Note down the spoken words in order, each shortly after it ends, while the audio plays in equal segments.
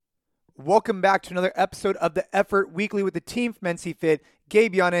Welcome back to another episode of the Effort Weekly with the team from NC Fit,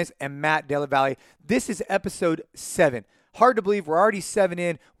 Gabe, Yanez, and Matt Della Valle. This is episode 7. Hard to believe we're already 7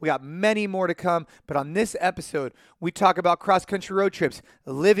 in. We got many more to come. But on this episode, we talk about cross-country road trips,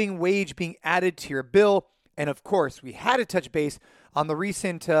 living wage being added to your bill, and of course, we had to touch base on the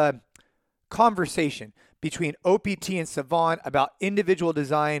recent conversation between OPT and Savon about individual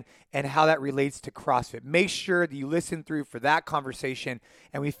design and how that relates to CrossFit. Make sure that you listen through for that conversation.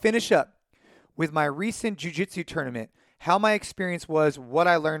 And we finish up with my recent jiu-jitsu tournament, how my experience was, what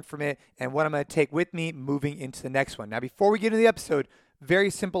I learned from it, and what I'm going to take with me moving into the next one. Now, before we get into the episode, very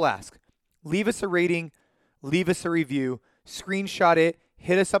simple ask. Leave us a rating, leave us a review, screenshot it,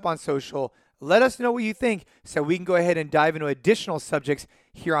 hit us up on social. Let us know what you think so we can go ahead and dive into additional subjects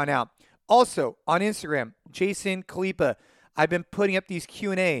here on out. Also, on Instagram, Jason Khalipa, I've been putting up these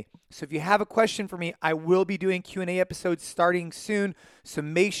Q&A. So if you have a question for me, I will be doing Q&A episodes starting soon. So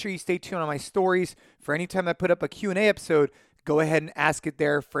make sure you stay tuned on my stories. For any time I put up a Q&A episode, go ahead and ask it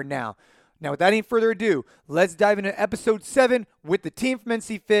there for now. Now, without any further ado, let's dive into episode 7 with the team from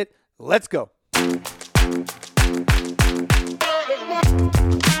NC Fit. Let's go.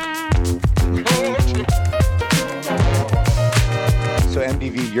 So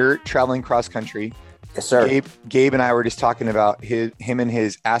MDV, you're traveling cross country. Yes, sir. Gabe and I were just talking about him and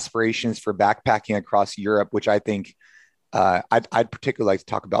his aspirations for backpacking across Europe, which I think I'd particularly like to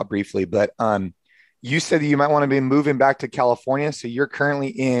talk about briefly. But you said that you might want to be moving back to California. So you're currently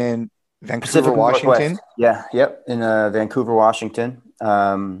in Vancouver, Washington. Yeah. Yep. In Vancouver, Washington.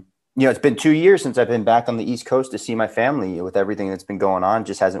 It's been 2 years since I've been back on the East Coast to see my family. With everything that's been going on,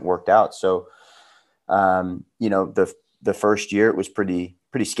 just hasn't worked out. So, the first year it was pretty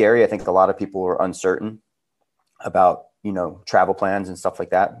scary. I think a lot of people were uncertain about, travel plans and stuff like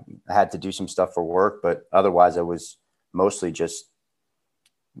that. I had to do some stuff for work, but otherwise I was mostly just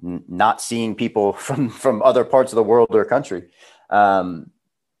not seeing people from other parts of the world or country. And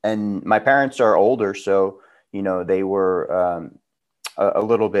my parents are older, so, they were a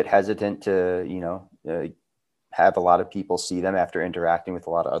little bit hesitant to, have a lot of people see them after interacting with a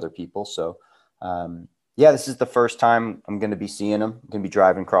lot of other people. So, this is the first time I'm going to be seeing them. I'm going to be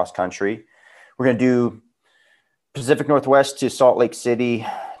driving cross country. We're going to do Pacific Northwest to Salt Lake City,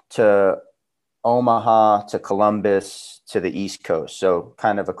 to Omaha, to Columbus, to the East Coast. So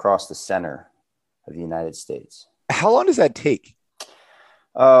kind of across the center of the United States. How long does that take?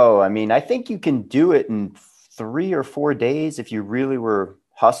 Oh, I think you can do it in 3 or 4 days if you really were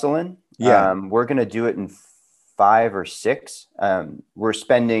hustling. Yeah. We're going to do it in 5 or 6. We're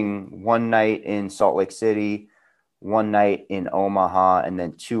spending one night in Salt Lake City, one night in Omaha, and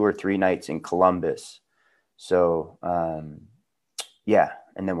then 2 or 3 nights in Columbus. So, and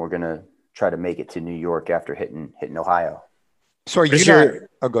then we're going to try to make it to New York after hitting Ohio. So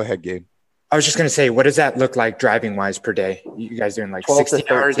go ahead, Gabe. I was just going to say, what does that look like driving wise per day? You guys doing like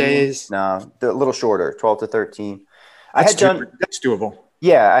 16-hour days? No, a little shorter, 12 to 13. That's doable.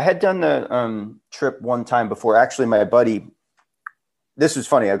 Yeah, I had done the trip one time before. Actually, my buddy, this was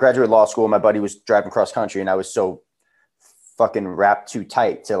funny. I graduated law school. My buddy was driving cross country, and I was so fucking wrapped too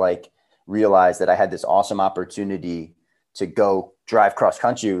tight to realize that I had this awesome opportunity to go drive cross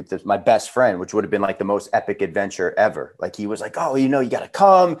country with my best friend, which would have been the most epic adventure ever. He was like, oh, you got to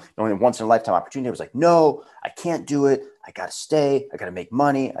come. Only once in a lifetime opportunity. I was like, no, I can't do it. I got to stay. I got to make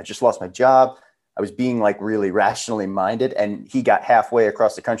money. I just lost my job. I was being really rationally minded, and he got halfway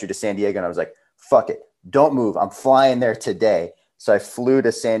across the country to San Diego, and I was like, fuck it, don't move. I'm flying there today. So I flew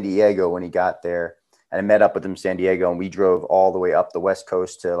to San Diego when he got there, and I met up with him in San Diego, and we drove all the way up the West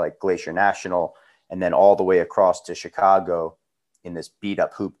Coast to Glacier National, and then all the way across to Chicago in this beat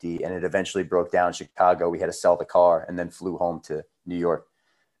up hoopty. And it eventually broke down in Chicago. We had to sell the car and then flew home to New York.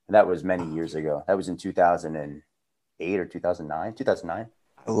 And that was many years ago. That was in 2008 or 2009.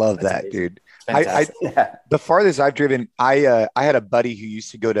 I love that, dude. The farthest I've driven, I had a buddy who used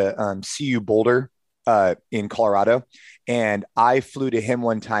to go to CU Boulder in Colorado, and I flew to him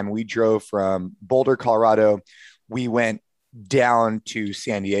one time. We drove from Boulder, Colorado. We went down to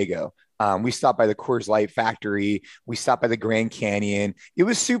San Diego. We stopped by the Coors Light factory. We stopped by the Grand Canyon. It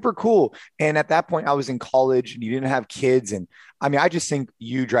was super cool. And at that point I was in college and you didn't have kids. And I just think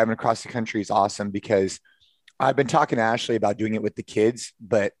you driving across the country is awesome because I've been talking to Ashley about doing it with the kids,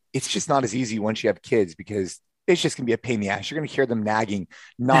 but it's just not as easy once you have kids because it's just going to be a pain in the ass. You're going to hear them nagging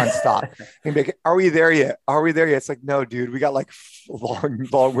nonstop. And be like, are we there yet? Are we there yet? It's like, no, dude, we got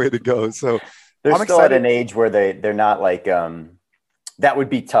long way to go. So they're still excited. At an age where they're not that would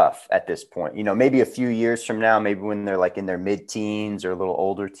be tough at this point. Maybe a few years from now, maybe when they're in their mid-teens or a little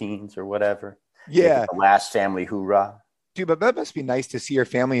older teens or whatever. Yeah. The last family hoorah. Dude, but that must be nice to see your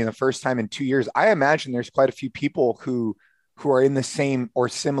family in the first time in 2 years. I imagine there's quite a few people who are in the same or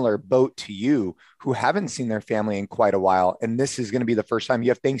similar boat to you who haven't seen their family in quite a while. And this is going to be the first time. You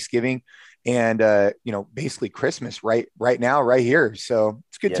have Thanksgiving and basically Christmas right now, right here. So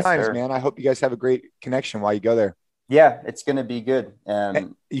it's good Yes, times, sir. man. I hope you guys have a great connection while you go there. Yeah, it's going to be good.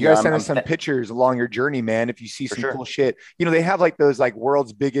 You guys send us some pictures along your journey, man. If you see For some sure. cool shit, they have like those like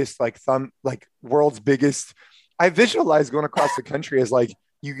world's biggest, world's biggest. I visualize going across the country as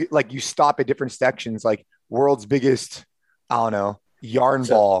you stop at different sections, like world's biggest, I don't know, yarn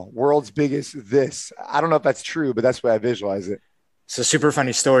So, ball, world's biggest this. I don't know if that's true, but that's why I visualize it. So super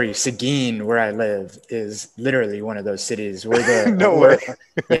funny story. Seguin, where I live, is literally one of those cities. We're the No way.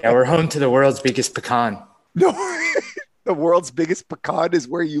 we're home to the world's biggest pecan. No, the world's biggest pecan is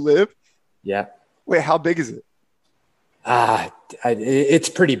where you live. Yeah. Wait, how big is it? It's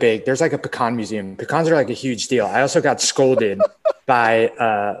pretty big. There's like a pecan museum. Pecans are like a huge deal. I also got scolded by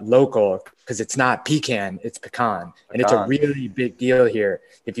local because it's not pecan, it's pecan. And it's a really big deal here.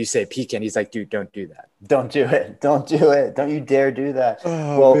 If you say pecan, he's like, dude, don't do that. don't do it. Don't do it. Don't you dare do that.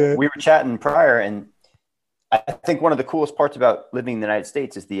 Oh, man. We were chatting prior, and I think one of the coolest parts about living in the United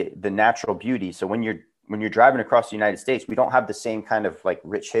States is the natural beauty. So when you're driving across the United States, we don't have the same kind of like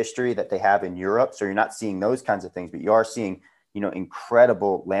rich history that they have in Europe. So you're not seeing those kinds of things, but you are seeing,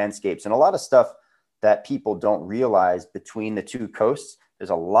 incredible landscapes and a lot of stuff that people don't realize between the two coasts. There's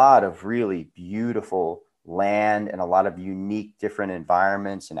a lot of really beautiful land and a lot of unique different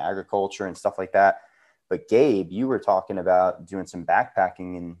environments and agriculture and stuff like that. But Gabe, you were talking about doing some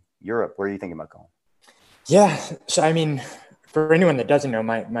backpacking in Europe. Where are you thinking about going? Yeah. So, I mean, for anyone that doesn't know,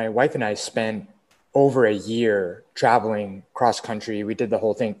 my wife and I spent over a year traveling cross country. We did the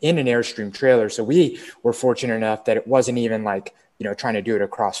whole thing in an Airstream trailer. So we were fortunate enough that it wasn't even like, trying to do it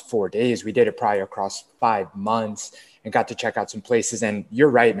across 4 days. We did it probably across 5 months and got to check out some places. And you're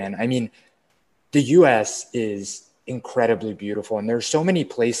right, man. I mean, the US is incredibly beautiful. And there's so many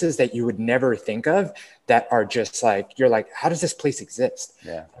places that you would never think of that are just like, you're like, how does this place exist?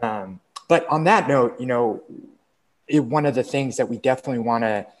 Yeah. But on that note, one of the things that we definitely want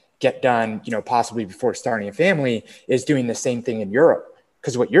to get done, possibly before starting a family, is doing the same thing in Europe.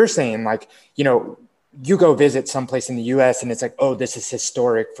 Because what you're saying, like, you go visit someplace in the US and it's like, oh, this is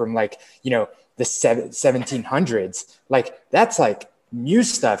historic from like, the 1700s. Like, that's like new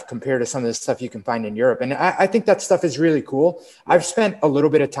stuff compared to some of the stuff you can find in Europe. And I think that stuff is really cool. I've spent a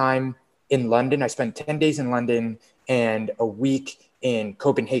little bit of time in London. I spent 10 days in London and a week in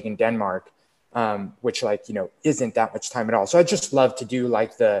Copenhagen, Denmark. Which isn't that much time at all. So I just love to do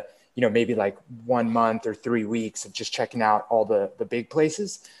like the, maybe like 1 month or 3 weeks of just checking out all the big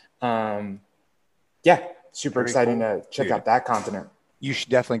places. Super Pretty exciting cool. to check out that continent. You should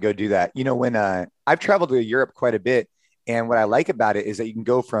definitely go do that. When I've traveled to Europe quite a bit, and what I like about it is that you can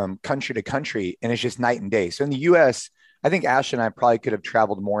go from country to country and it's just night and day. So in the US, I think Ash and I probably could have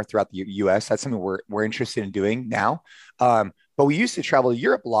traveled more throughout the US. That's something we're interested in doing now. But we used to travel to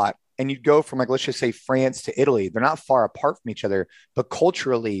Europe a lot. And you'd go from, like, let's just say France to Italy. They're not far apart from each other, but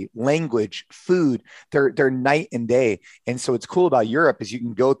culturally, language, food, they're night and day. And so what's cool about Europe is you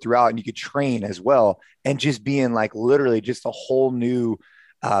can go throughout and you could train as well and just be in like literally just a whole new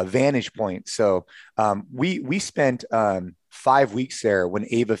vantage point. So we spent 5 weeks there when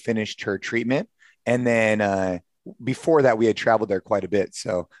Ava finished her treatment. And then before that, we had traveled there quite a bit.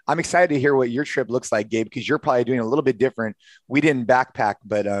 So I'm excited to hear what your trip looks like, Gabe, because you're probably doing a little bit different. We didn't backpack,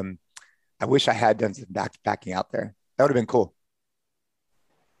 but I wish I had done some backpacking out there. That would have been cool.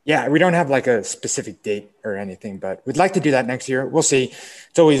 Yeah, we don't have like a specific date or anything, but we'd like to do that next year. We'll see.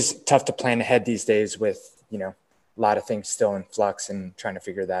 It's always tough to plan ahead these days with, a lot of things still in flux and trying to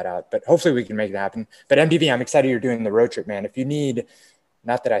figure that out. But hopefully we can make it happen. But MDV, I'm excited you're doing the road trip, man. If you need,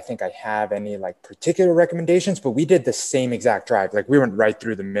 not that I think I have any like particular recommendations, but we did the same exact drive. Like we went right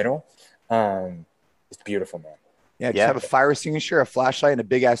through the middle. It's beautiful, man. Yeah, just have a fire extinguisher, a flashlight, and a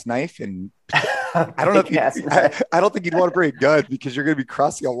big ass knife. And I don't know if I don't think you'd want to bring a gun because you're going to be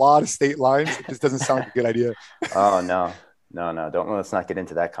crossing a lot of state lines. It just doesn't sound like a good idea. Oh no. Don't let's not get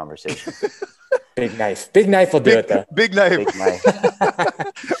into that conversation. Big knife will do it though. Big knife. Big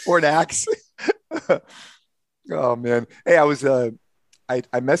knife. Or an axe. Oh man. Hey,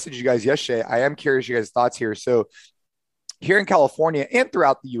 I messaged you guys yesterday. I am curious your guys' thoughts here. So here in California and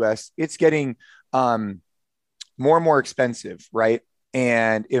throughout the US, it's getting more and more expensive, right?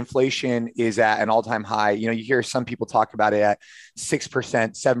 And inflation is at an all-time high. You hear some people talk about it at 6%,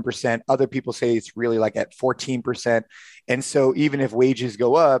 7%. Other people say it's really like at 14%. And so even if wages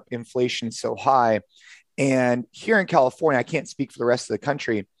go up, inflation is so high. And here in California, I can't speak for the rest of the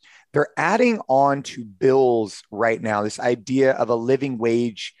country, they're adding on to bills right now this idea of a living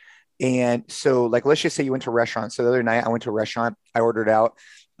wage. And so, like, let's just say you went to a restaurant. So the other night I went to a restaurant, I ordered out,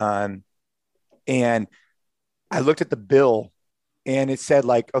 um, and I looked at the bill and it said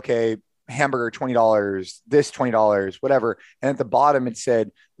like, okay, hamburger $20, this $20, whatever. And at the bottom it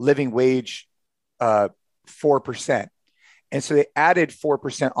said living wage 4%. And so they added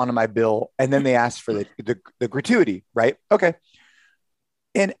 4% onto my bill, and then they asked for the gratuity, right? Okay.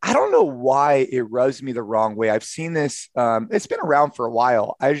 And I don't know why it rubs me the wrong way. I've seen this. It's been around for a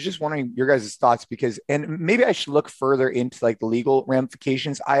while. I was just wondering your guys' thoughts because, and maybe I should look further into like the legal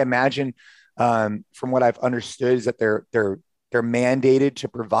ramifications. I imagine, from what I've understood, is that they're mandated to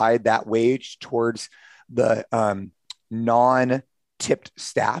provide that wage towards the non-tipped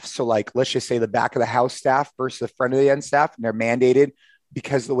staff. So, like, let's just say the back of the house staff versus the front of the end staff, and they're mandated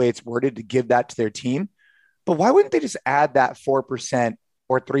because of the way it's worded to give that to their team. But why wouldn't they just add that 4%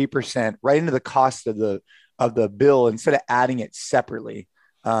 or 3% right into the cost of the bill instead of adding it separately?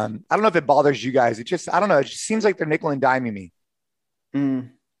 I don't know if it bothers you guys. I don't know. It just seems like they're nickel and diming me.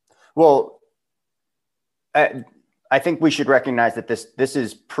 Well, I think we should recognize that this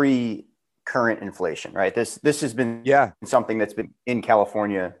is pre-current inflation, right? This has been something that's been in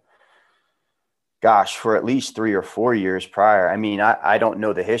California, gosh, for at least 3 or 4 years prior. I mean, I don't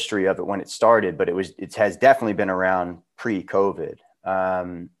know the history of it when it started, but it has definitely been around pre-COVID.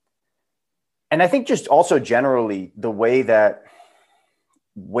 And I think just also generally the way that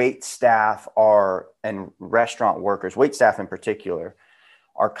wait staff and restaurant workers, wait staff in particular,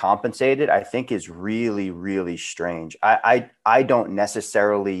 are compensated, I think is really, really strange. I don't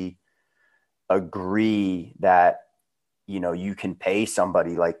necessarily agree that, you can pay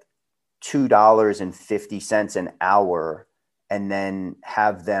somebody like $2.50 an hour and then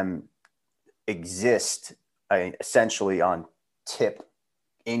have them exist essentially on tip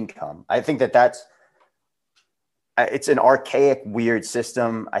income. I think it's an archaic, weird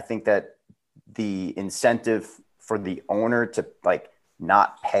system. I think that the incentive for the owner to like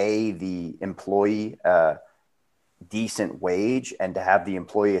not pay the employee a decent wage and to have the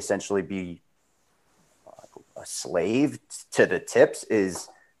employee essentially be a slave to the tips is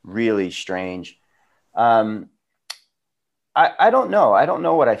really strange. I don't know. I don't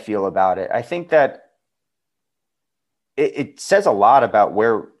know what I feel about it. I think that it says a lot about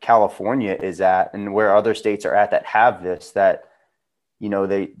where California is at and where other states are at that have this, that,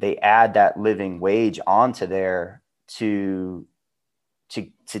 they add that living wage onto there to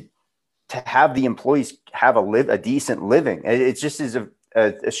have the employees have a decent living. It just is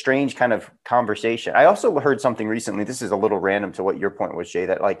a strange kind of conversation. I also heard something recently. This is a little random to what your point was, Jay,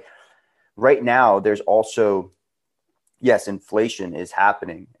 that like right now there's also, yes, inflation is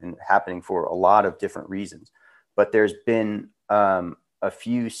happening and happening for a lot of different reasons, but there's been a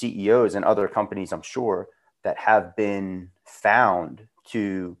few CEOs and other companies, I'm sure, that have been found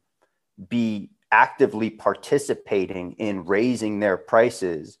to be actively participating in raising their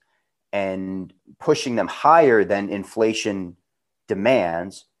prices and pushing them higher than inflation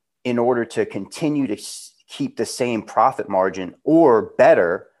demands in order to continue to keep the same profit margin or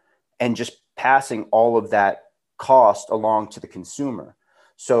better, and just passing all of that cost along to the consumer.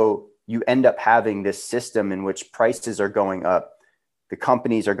 So you end up having this system in which prices are going up. The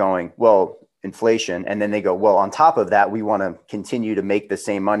companies are going, well, inflation. And then they go, well, on top of that, we want to continue to make the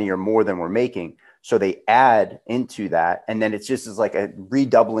same money or more than we're making. So they add into that. And then it's just like a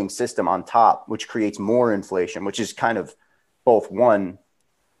redoubling system on top, which creates more inflation, which is kind of both one,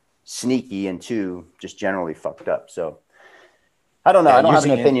 sneaky, and two, just generally fucked up. So I don't know. I don't have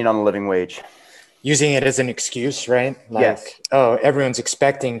an opinion on the living wage. Using it as an excuse, right? Like, yes. Oh, everyone's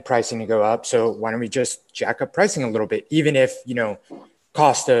expecting pricing to go up, so why don't we just jack up pricing a little bit, even if,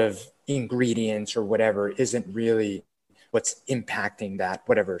 cost of ingredients or whatever isn't really what's impacting that,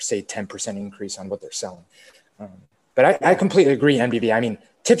 whatever, say 10% increase on what they're selling. But I completely agree, MDV. I mean,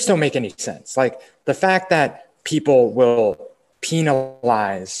 tips don't make any sense. Like the fact that people will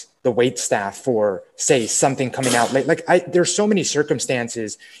penalize the wait staff for, say, something coming out late. Like there's so many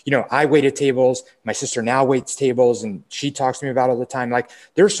circumstances, I waited tables, my sister now waits tables, and she talks to me about it all the time. Like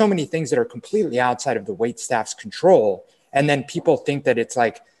there's so many things that are completely outside of the wait staff's control. And then people think that it's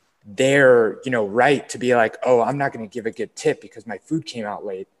like their, right to be like, oh, I'm not going to give a good tip because my food came out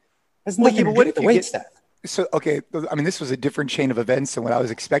late. That's nothing to do with the wait staff. So, okay. I mean, this was a different chain of events than what I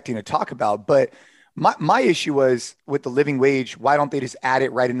was expecting to talk about, but my issue was with the living wage. Why don't they just add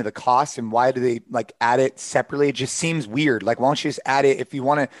it right into the cost? And why do they like add it separately? It just seems weird. Like, why don't you just add it? If you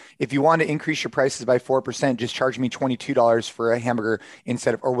want to increase your prices by 4%, just charge me $22 for a hamburger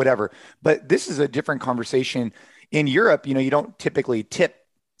instead of, or whatever. But this is a different conversation. In Europe, you don't typically tip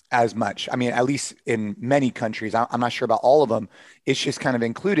as much. I mean, at least in many countries, I'm not sure about all of them. It's just kind of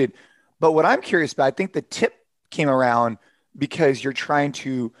included. But what I'm curious about, I think the tip came around because you're trying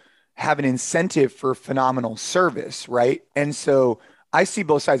to have an incentive for phenomenal service, right? And so I see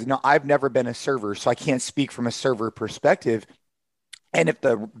both sides. Now, I've never been a server, so I can't speak from a server perspective. And if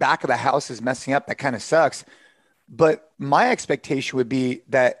the back of the house is messing up, that kind of sucks. But my expectation would be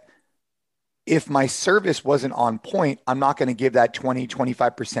that if my service wasn't on point, I'm not going to give that 20,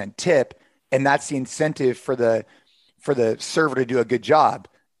 25% tip. And that's the incentive for the server to do a good job.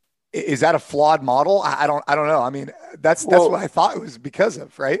 Is that a flawed model? I don't know. I mean, that's what I thought it was because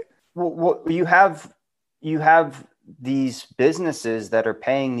of, right? Well, you have these businesses that are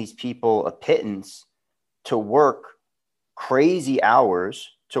paying these people a pittance to work crazy hours,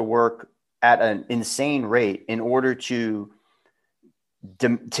 to work at an insane rate in order to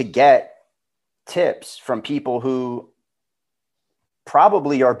get tips from people who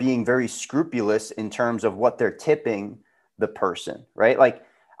probably are being very scrupulous in terms of what they're tipping the person, right? Like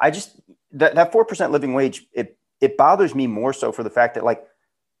that 4% living wage, it bothers me more so for the fact that, like,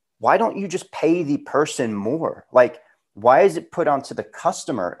 why don't you just pay the person more? Like, why is it put onto the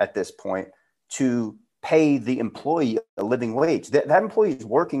customer at this point to pay the employee a living wage? That employee is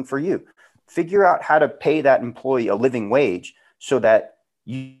working for you. Figure out how to pay that employee a living wage so that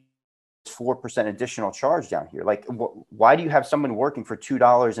you 4% additional charge down here. Like, why do you have someone working for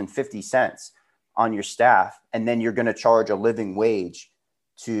 $2.50 on your staff, and then you're going to charge a living wage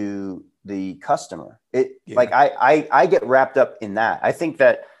to the customer? Like, I get wrapped up in that. I think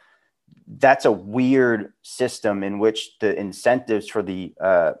that's a weird system in which the incentives for the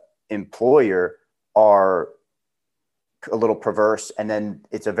employer are a little perverse. And then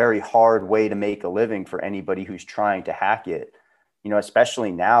it's a very hard way to make a living for anybody who's trying to hack it,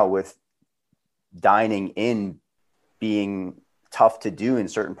 especially now with dining in being tough to do in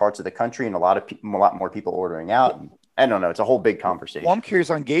certain parts of the country and a lot more people ordering out. I don't know. It's a whole big conversation. Well, I'm curious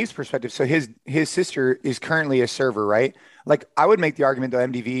on Gabe's perspective. So his sister is currently a server, right? Like, I would make the argument though,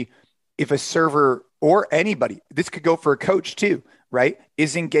 MDV, if a server or anybody, this could go for a coach too, right,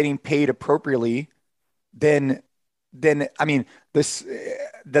 isn't getting paid appropriately, then I mean,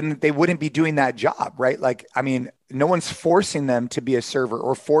 then they wouldn't be doing that job, right? Like, I mean, no one's forcing them to be a server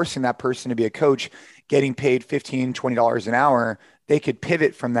or forcing that person to be a coach getting paid $15, $20 an hour. They could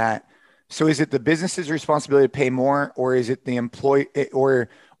pivot from that. So is it the business's responsibility to pay more, or is it the employee, or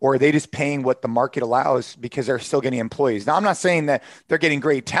are they just paying what the market allows because they're still getting employees? Now, I'm not saying that they're getting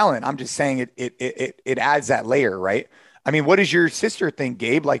great talent. I'm just saying it adds that layer, right? I mean, what does your sister think,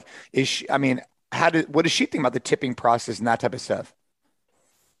 Gabe? Like, what does she think about the tipping process and that type of stuff?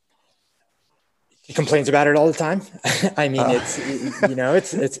 She complains about it all the time. I mean,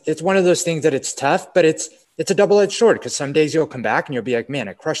 it's one of those things that it's tough, but it's a double-edged sword, because some days you'll come back and you'll be like, man,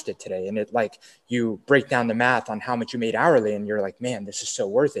 I crushed it today. And you break down the math on how much you made hourly and you're like, man, this is so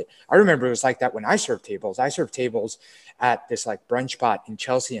worth it. I remember it was like that when I served tables. I served tables at this like brunch spot in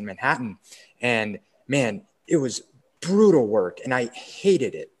Chelsea in Manhattan. And man, it was brutal work and I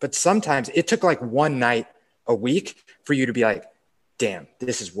hated it. But sometimes it took like one night a week for you to be like, damn,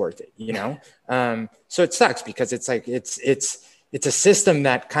 this is worth it, So it sucks because it's like, it's a system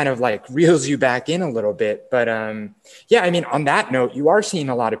that kind of like reels you back in a little bit. But yeah, I mean, on that note, you are seeing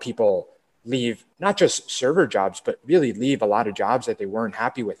a lot of people leave, not just server jobs, but really leave a lot of jobs that they weren't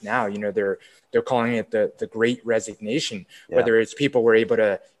happy with now. They're calling it the great resignation, whether it's people were able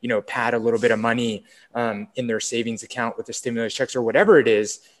to, pad a little bit of money in their savings account with the stimulus checks or whatever it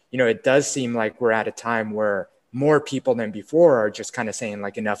is. It does seem like we're at a time where more people than before are just kind of saying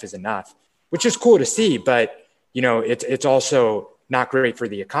like enough is enough, which is cool to see. But, it's also not great for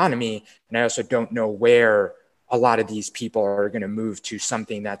the economy. And I also don't know where a lot of these people are going to move to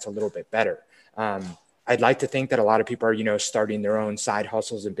something that's a little bit better. I'd like to think that a lot of people are, starting their own side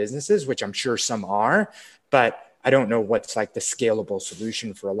hustles and businesses, which I'm sure some are, but I don't know what's like the scalable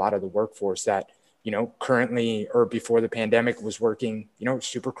solution for a lot of the workforce that, currently or before the pandemic was working,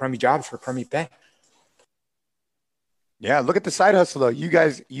 super crummy jobs for crummy pay. Yeah. Look at the side hustle though. You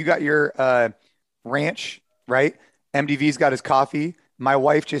got your ranch, right? MDV's got his coffee. My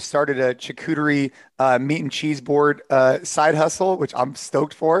wife just started a charcuterie meat and cheese board side hustle, which I'm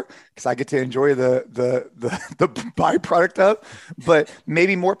stoked for because I get to enjoy the byproduct of. But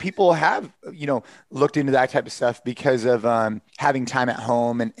maybe more people have, looked into that type of stuff because of having time at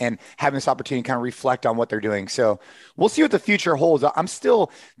home and having this opportunity to kind of reflect on what they're doing. So we'll see what the future holds. The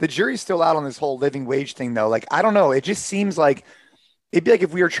jury's still out on this whole living wage thing though. Like, I don't know. It just seems like It'd be like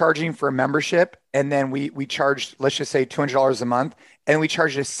if we were charging for a membership and then we charged, let's just say $200 a month, and we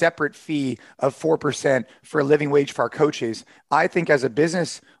charged a separate fee of 4% for a living wage for our coaches. I think as a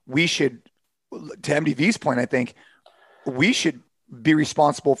business, we should, to MDV's point, I think we should be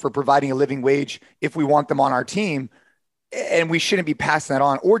responsible for providing a living wage if we want them on our team. And we shouldn't be passing that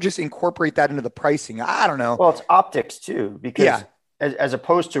on, or just incorporate that into the pricing. I don't know. Well, it's optics too, because Yeah. as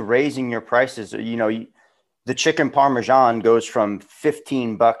opposed to raising your prices, the chicken Parmesan goes from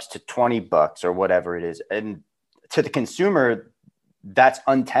 $15 to $20 or whatever it is. And to the consumer, that's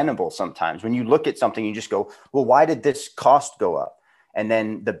untenable sometimes. When you look at something, you just go, well, why did this cost go up? And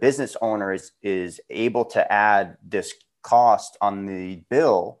then the business owner is able to add this cost on the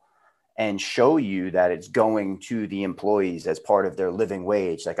bill and show you that it's going to the employees as part of their living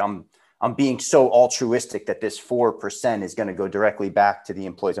wage. Like I'm being so altruistic that this 4% is going to go directly back to the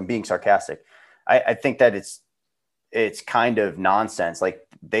employees. I'm being sarcastic. I think that it's kind of nonsense. Like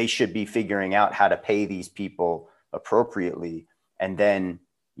they should be figuring out how to pay these people appropriately and then,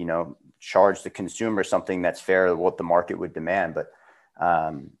 charge the consumer something that's fair to what the market would demand. But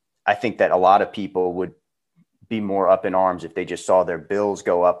I think that a lot of people would be more up in arms if they just saw their bills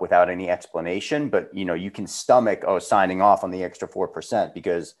go up without any explanation. But, you can stomach, signing off on the extra 4%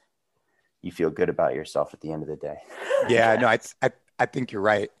 because you feel good about yourself at the end of the day. Yeah, no, I think you're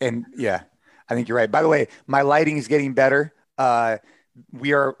right. And yeah, I think you're right. By the way, my lighting is getting better.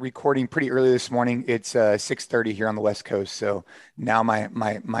 We are recording pretty early this morning. It's 6:30 here on the West Coast. So now my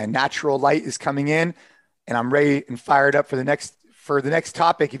natural light is coming in and I'm ready and fired up for the next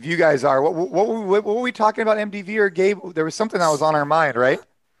topic. If you guys are, what were we talking about, MDV or Gabe? There was something that was on our mind, right?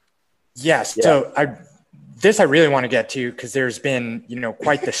 Yes. Yeah. So I really want to get to, because there's been,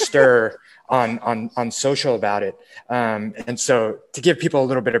 quite the stir on social about it. And so to give people a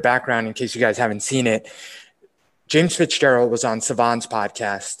little bit of background, in case you guys haven't seen it, James Fitzgerald was on Savant's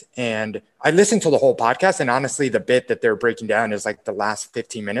podcast, and I listened to the whole podcast. And honestly, the bit that they're breaking down is like the last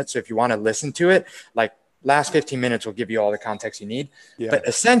 15 minutes. So if you want to listen to it, like last 15 minutes will give you all the context you need. Yeah. But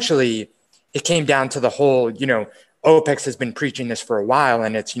essentially it came down to the whole, OPEX has been preaching this for a while,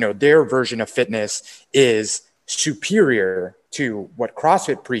 and it's, their version of fitness is superior to what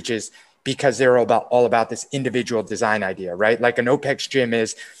CrossFit preaches because they're all about this individual design idea, right? Like an OPEX gym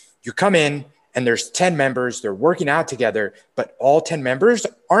is, you come in and there's 10 members, they're working out together, but all 10 members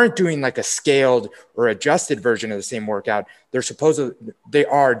aren't doing like a scaled or adjusted version of the same workout. They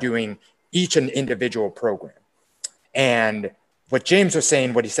are doing each an individual program. And what James was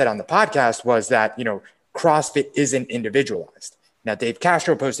saying, what he said on the podcast was that, CrossFit isn't individualized. Now, Dave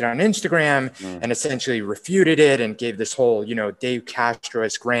Castro posted on Instagram and essentially refuted it and gave this whole, Dave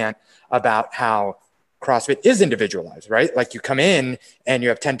Castro-esque rant about how CrossFit is individualized, right? Like you come in and you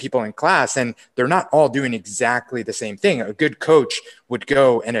have 10 people in class and they're not all doing exactly the same thing. A good coach would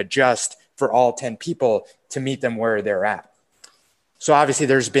go and adjust for all 10 people to meet them where they're at. So obviously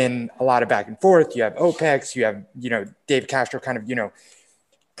there's been a lot of back and forth. You have OPEX, you have, Dave Castro kind of,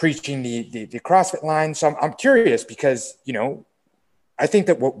 preaching the CrossFit line. So I'm curious because, I think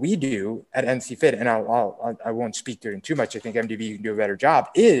that what we do at NC Fit, and I won't speak to it too much, I think MDV can do a better job,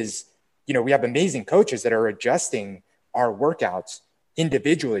 is, we have amazing coaches that are adjusting our workouts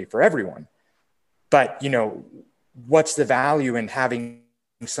individually for everyone. But, what's the value in having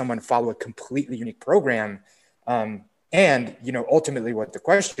someone follow a completely unique program? And, ultimately what the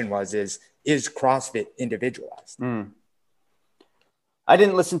question is CrossFit individualized? I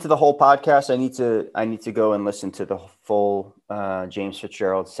didn't listen to the whole podcast. I need to go and listen to the full James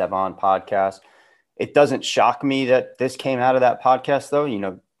Fitzgerald Savant podcast. It doesn't shock me that this came out of that podcast,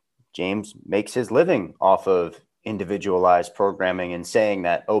 though. James makes his living off of individualized programming and saying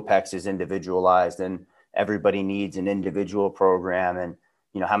that OPEX is individualized and everybody needs an individual program. And,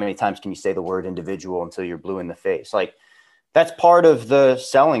 how many times can you say the word individual until you're blue in the face? Like, that's part of the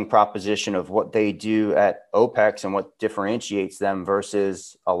selling proposition of what they do at OPEX and what differentiates them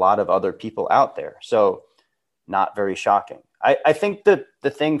versus a lot of other people out there. So not very shocking. I think that the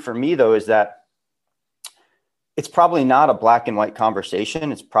thing for me, though, is that it's probably not a black and white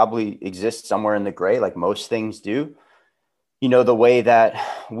conversation. It's probably exists somewhere in the gray, like most things do. The way that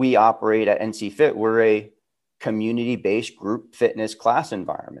we operate at NC Fit, we're a community-based group fitness class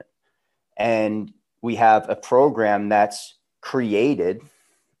environment. And we have a program that's created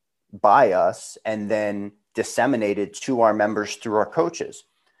by us and then disseminated to our members through our coaches.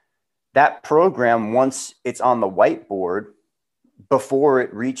 That program, once it's on the whiteboard, before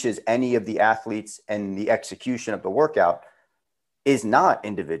it reaches any of the athletes and the execution of the workout, is not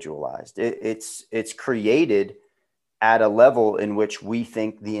individualized. It's created at a level in which we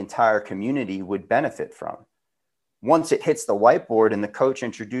think the entire community would benefit from. once it hits the whiteboard and the coach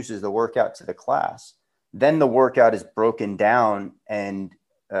introduces the workout to the class, then the workout is broken down and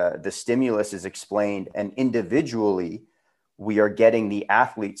the stimulus is explained, and individually we are getting the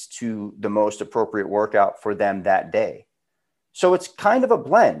athletes to the most appropriate workout for them that day. So it's kind of a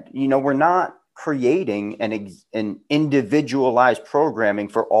blend. We're not creating an individualized programming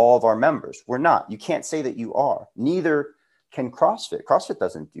for all of our members. We're not. You can't say that you are. Neither can CrossFit. CrossFit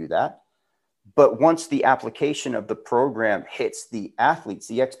doesn't do that. But once the application of the program hits the athletes,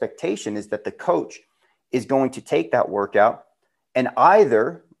 the expectation is that the coach is going to take that workout and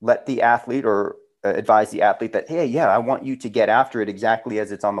either let the athlete or advise the athlete that, hey, yeah, I want you to get after it exactly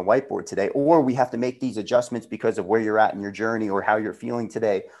as it's on the whiteboard today, or we have to make these adjustments because of where you're at in your journey or how you're feeling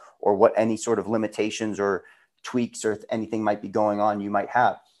today, or what any sort of limitations or tweaks or anything might be going on you might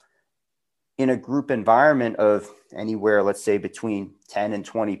have. In a group environment of anywhere, let's say between 10 and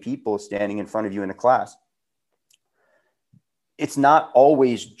 20 people standing in front of you in a class, it's not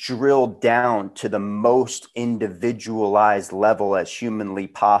always drilled down to the most individualized level as humanly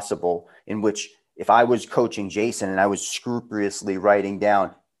possible, in which if I was coaching Jason and I was scrupulously writing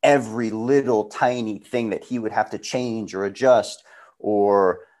down every little tiny thing that he would have to change or adjust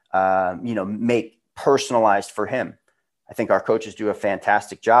or, make personalized for him. I think our coaches do a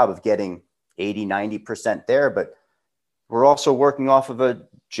fantastic job of getting 80, 90% there, but we're also working off of a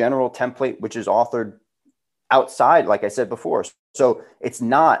general template, which is authored outside, like I said before. So it's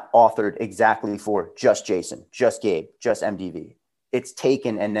not authored exactly for just Jason, just Gabe, just MDV. It's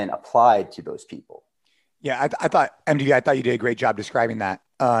taken and then applied to those people. Yeah, I thought MDV, I thought you did a great job describing that.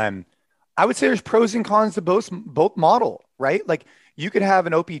 I would say there's pros and cons to both model, right? Like you could have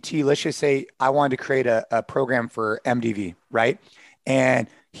an OPT, let's just say I wanted to create a program for MDV, right? And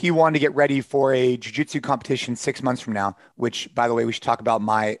he wanted to get ready for a jiu-jitsu competition 6 months from now, which, by the way, we should talk about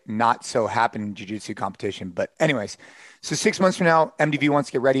my not so happening jiu-jitsu competition. But anyways, so 6 months from now, MDV wants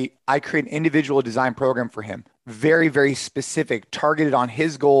to get ready. I create an individual design program for him. Very, very specific, targeted on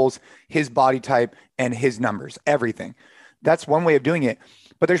his goals, his body type, and his numbers, everything. That's one way of doing it.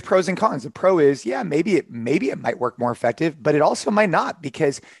 But there's pros and cons. The pro is, yeah, maybe it might work more effective, but it also might not,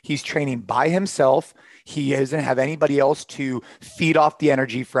 because he's training by himself. He doesn't have anybody else to feed off the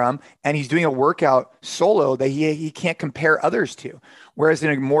energy from, and he's doing a workout solo that he can't compare others to. Whereas in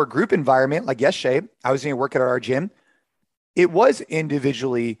a more group environment, like yesterday, I was doing a workout at our gym. It was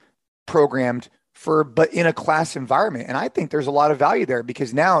individually programmed but in a class environment. And I think there's a lot of value there,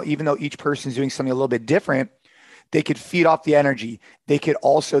 because now, even though each person's doing something a little bit different, they could feed off the energy. They could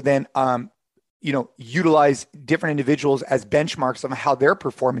also then, utilize different individuals as benchmarks of how their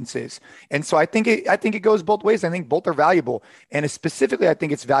performance is. And so I think it goes both ways. I think both are valuable. And specifically, I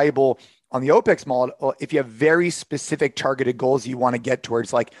think it's valuable on the OPEX model if you have very specific targeted goals you want to get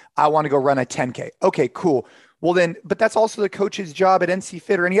towards, like, I want to go run a 10K. Okay, cool. Well then, but that's also the coach's job at NC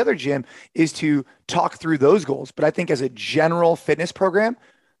Fit or any other gym, is to talk through those goals. But I think as a general fitness program,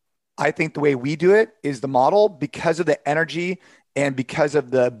 I think the way we do it is the model, because of the energy and because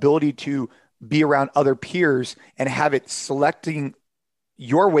of the ability to be around other peers and have it selecting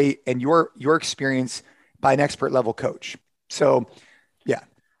your weight and your experience by an expert level coach. So, yeah.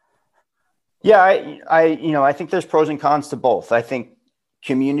 Yeah. I think there's pros and cons to both. I think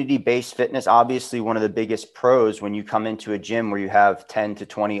community-based fitness, obviously one of the biggest pros when you come into a gym where you have 10 to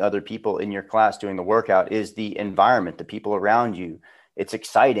 20 other people in your class doing the workout, is the environment, the people around you. It's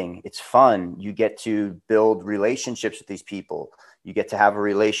exciting. It's fun. You get to build relationships with these people. You get to have a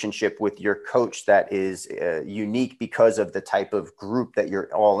relationship with your coach that is unique because of the type of group that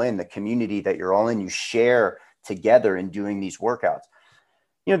you're all in, the community that you're all in. You share together in doing these workouts.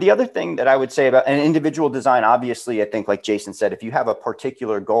 The other thing that I would say about an individual design, obviously, I think, like Jason said, if you have a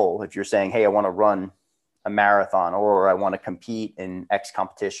particular goal, if you're saying, hey, I want to run a marathon, or I want to compete in X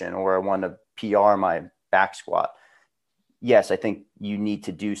competition, or I want to PR my back squat, yes, I think you need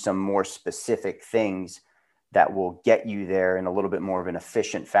to do some more specific things that will get you there in a little bit more of an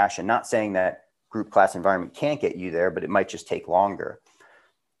efficient fashion. Not saying that group class environment can't get you there, but it might just take longer.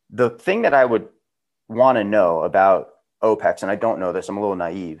 The thing that I would want to know about OPEX, and I don't know this, I'm a little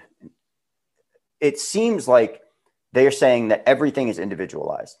naive. It seems like they're saying that everything is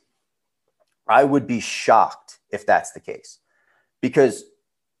individualized. I would be shocked if that's the case, because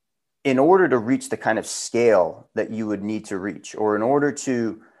in order to reach the kind of scale that you would need to reach, or in order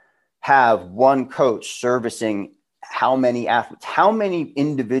to have one coach servicing how many athletes, how many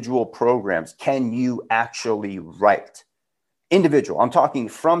individual programs can you actually write? Individual. I'm talking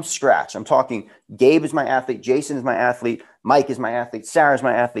from scratch. I'm talking Gabe is my athlete, Jason is my athlete, Mike is my athlete, Sarah's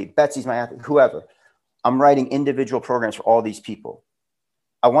my athlete, Betsy's my athlete, whoever. I'm writing individual programs for all these people.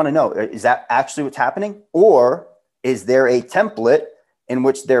 I want to know, is that actually what's happening? Or Is there a template in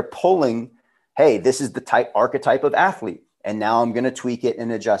which they're pulling, hey, this is the archetype of athlete, and now I'm going to tweak it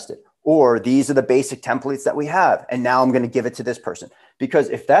and adjust it? Or these are the basic templates that we have, and now I'm going to give it to this person. Because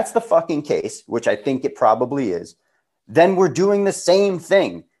if that's the fucking case, which I think it probably is, then we're doing the same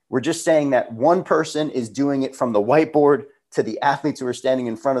thing. We're just saying that one person is doing it from the whiteboard to the athletes who are standing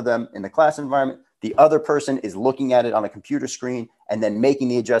in front of them in the class environment. The other person is looking at it on a computer screen and then making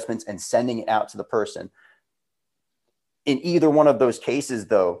the adjustments and sending it out to the person. In either one of those cases,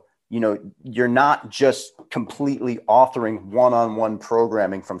 though, you're not just completely authoring one-on-one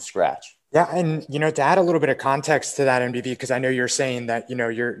programming from scratch. Yeah. And, to add a little bit of context to that, MDV, because I know you're saying that,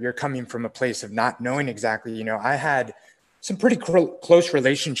 you're coming from a place of not knowing exactly, I had some pretty close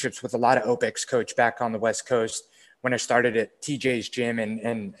relationships with a lot of OPEX coach back on the West Coast when I started at TJ's gym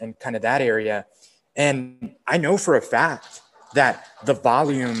and kind of that area. And I know for a fact that the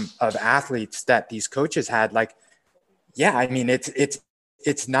volume of athletes that these coaches had,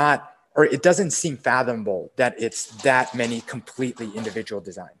 it's not, or it doesn't seem fathomable that it's that many completely individual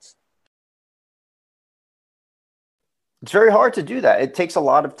designs. It's very hard to do that. It takes a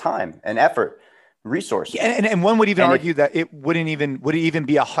lot of time and effort, resources. And one would even argue that would it even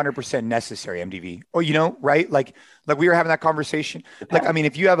be 100% necessary, MDV? Or, right? Like we were having that conversation. Like, I mean,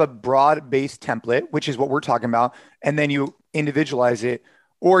 if you have a broad-based template, which is what we're talking about, and then you individualize it,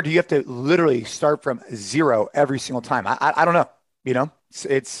 or do you have to literally start from zero every single time? I don't know.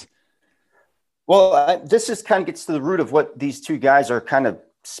 It's well, this just kind of gets to the root of what these two guys are kind of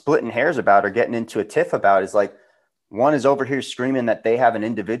splitting hairs about or getting into a tiff about. Is like, one is over here screaming that they have an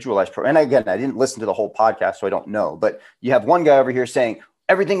individualized program. And again, I didn't listen to the whole podcast, so I don't know. But you have one guy over here saying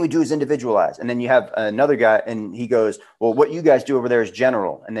everything we do is individualized. And then you have another guy and he goes, well, what you guys do over there is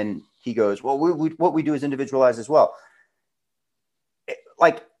general. And then he goes, well, what we do is individualized as well.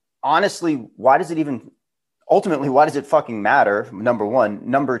 Honestly, why does it fucking matter? Number one.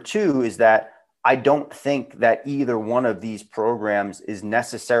 Number two is that I don't think that either one of these programs is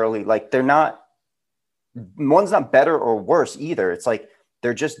necessarily one's not better or worse either. It's like,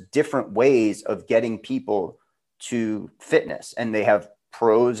 they're just different ways of getting people to fitness, and they have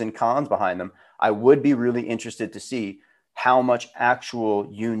pros and cons behind them. I would be really interested to see how much actual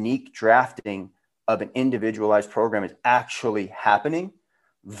unique drafting of an individualized program is actually happening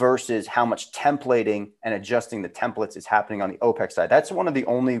versus how much templating and adjusting the templates is happening on the OPEX side. That's one of the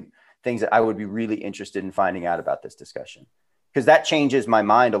only things that I would be really interested in finding out about this discussion, because that changes my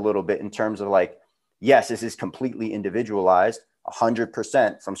mind a little bit in terms of yes, this is completely individualized,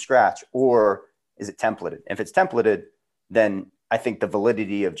 100% from scratch, or is it templated? If it's templated, then I think the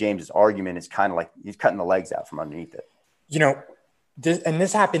validity of James's argument is kind of like he's cutting the legs out from underneath it.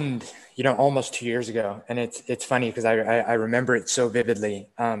 This happened, almost 2 years ago. And it's funny because I remember it so vividly.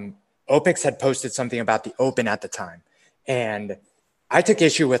 OPEX had posted something about the open at the time. And I took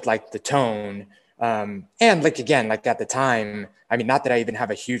issue with the tone. And at the time, I mean, not that I even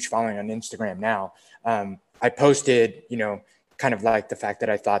have a huge following on Instagram now. I posted, kind of the fact that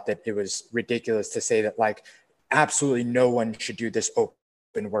I thought that it was ridiculous to say that absolutely no one should do this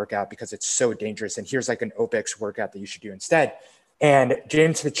open workout because it's so dangerous. And here's an OPEX workout that you should do instead. And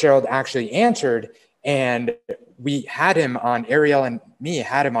James Fitzgerald actually answered, and we had him on, Ariel and me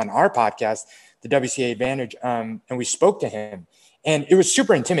had him on our podcast, the WCA Advantage. And we spoke to him, and it was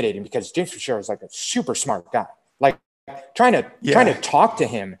super intimidating because James Fitzgerald is a super smart guy. Trying to talk to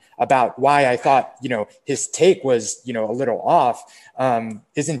him about why I thought, his take was, a little off,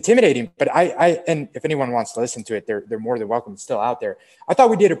 is intimidating. But and if anyone wants to listen to it, they're more than welcome. It's still out there. I thought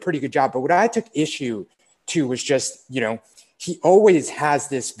we did a pretty good job. But what I took issue to was just, he always has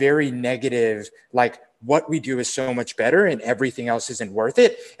this very negative, what we do is so much better and everything else isn't worth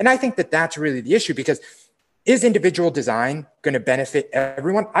it. And I think that that's really the issue, because is individual design going to benefit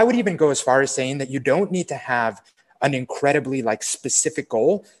everyone? I would even go as far as saying that you don't need to have an incredibly specific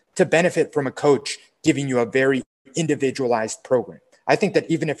goal to benefit from a coach giving you a very individualized program. I think that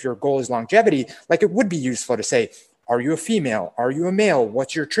even if your goal is longevity, it would be useful to say, are you a female? Are you a male?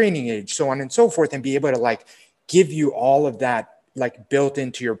 What's your training age? So on and so forth, and be able to give you all of that built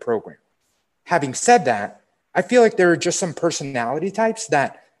into your program. Having said that, I feel there are just some personality types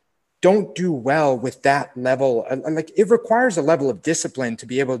that don't do well with that level. It requires a level of discipline to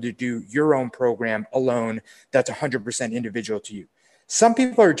be able to do your own program alone that's 100% individual to you. Some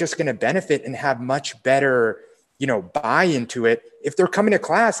people are just going to benefit and have much better, buy into it if they're coming to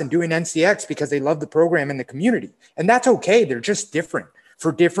class and doing NCX because they love the program and the community. And that's okay. They're just different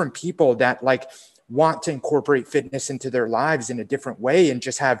for different people that want to incorporate fitness into their lives in a different way and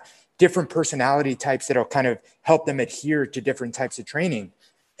just have different personality types that'll kind of help them adhere to different types of training.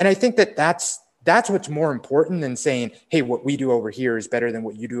 And I think that that's that's what's more important than saying, hey, what we do over here is better than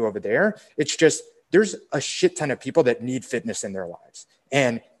what you do over there. It's just, there's a shit ton of people that need fitness in their lives.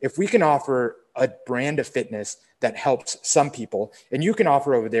 And if we can offer a brand of fitness that helps some people, and you can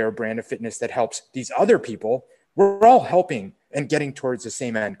offer over there a brand of fitness that helps these other people, we're all helping and getting towards the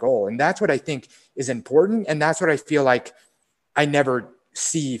same end goal. And that's what I think is important. And that's what I feel like I never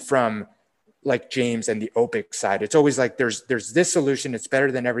see from like James and the OPIC side. It's always like there's this solution, it's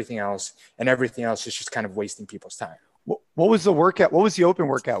better than everything else, and everything else is just kind of wasting people's time. What was the workout? What was the open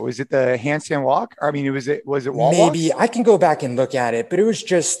workout? Was it the handstand walk? I mean, was it wall Maybe walks? I can go back and look at it, but it was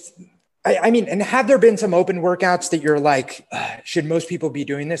just, I mean, and have there been some open workouts that you're like, should most people be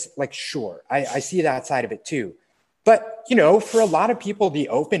doing this? Like, sure, I see that side of it too. But, you know, for a lot of people, the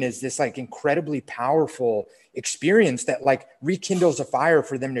open is this like incredibly powerful experience that like rekindles a fire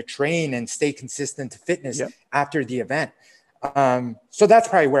for them to train and stay consistent to fitness after the event. So that's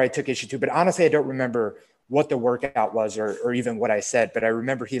probably where I took issue to. But honestly, I don't remember what the workout was or even what I said. But I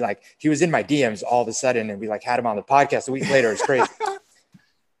remember he was in my DMs all of a sudden, and we like had him on the podcast a week later. It's crazy.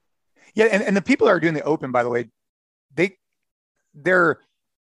 Yeah. And the people that are doing the open, by the way, they're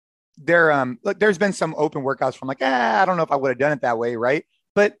look, there's been some open workouts from like, I don't know if I would have done it that way. Right.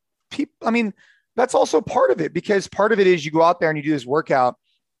 But people, I mean, that's also part of it, because part of it is you go out there and you do this workout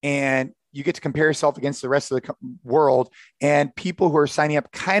and you get to compare yourself against the rest of the world, and people who are signing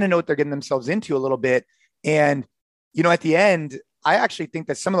up kind of know what they're getting themselves into a little bit. And, you know, at the end, I actually think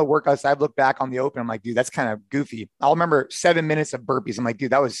that some of the workouts I've looked back on the open, I'm like, dude, that's kind of goofy. I'll remember 7 minutes of burpees. I'm like,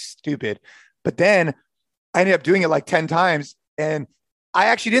 dude, that was stupid. But then I ended up doing it like 10 times. And I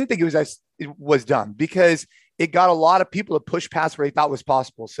actually didn't think it was dumb, because it got a lot of people to push past what they thought was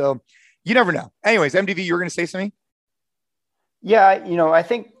possible. So you never know. Anyways, MDV, you were going to say something? Yeah. You know, I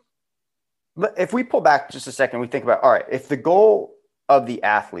think if we pull back just a second, we think about, all right, if the goal of the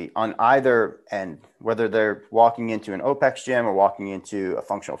athlete on either end, whether they're walking into an OPEX gym or walking into a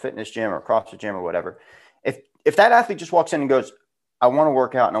functional fitness gym or a CrossFit gym or whatever, if that athlete just walks in and goes, I want to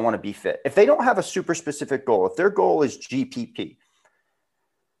work out and I want to be fit, if they don't have a super specific goal, if their goal is GPP,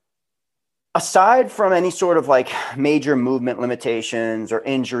 aside from any sort of like major movement limitations or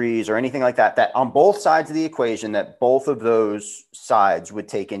injuries or anything like that, that on both sides of the equation, that both of those sides would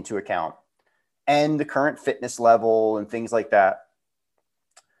take into account, and the current fitness level and things like that,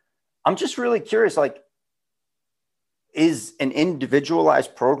 I'm just really curious, like, is an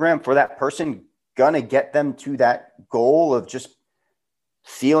individualized program for that person going to get them to that goal of just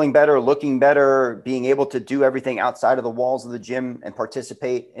feeling better, looking better, being able to do everything outside of the walls of the gym and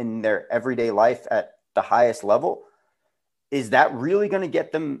participate in their everyday life at the highest level? Is that really going to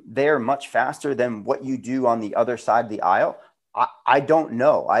get them there much faster than what you do on the other side of the aisle? I don't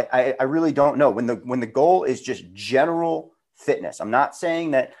know. I really don't know. When the goal is just general fitness, I'm not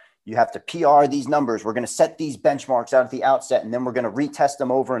saying that you have to PR these numbers. We're going to set these benchmarks out at the outset, and then we're going to retest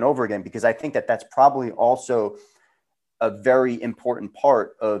them over and over again, because I think that that's probably also a very important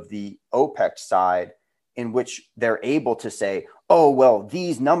part of the OPEX side, in which they're able to say, oh, well,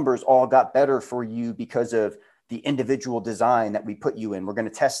 these numbers all got better for you because of the individual design that we put you in. We're going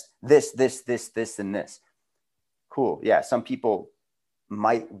to test this, and this. Cool. Yeah. Some people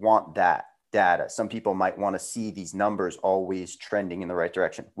might want that data. Some people might want to see these numbers always trending in the right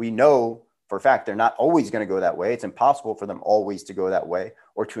direction. We know for a fact they're not always going to go that way. It's impossible for them always to go that way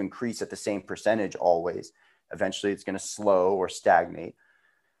or to increase at the same percentage always. Eventually it's going to slow or stagnate.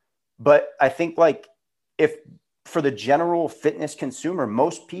 But I think, like, if for the general fitness consumer,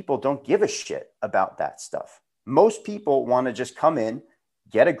 most people don't give a shit about that stuff. Most people want to just come in,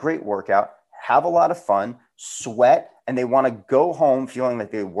 get a great workout, have a lot of fun, sweat, and they want to go home feeling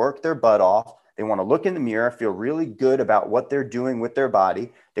like they worked their butt off. They want to look in the mirror, feel really good about what they're doing with their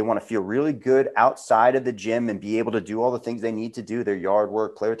body. They want to feel really good outside of the gym and be able to do all the things they need to do, their yard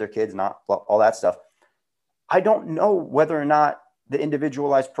work, play with their kids, not all that stuff. I don't know whether or not the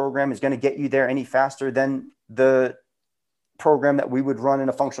individualized program is going to get you there any faster than the program that we would run in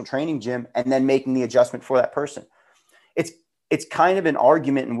a functional training gym and then making the adjustment for that person. It's kind of an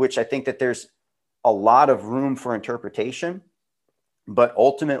argument in which I think that there's a lot of room for interpretation, but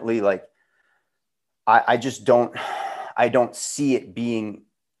ultimately, like, I don't see it being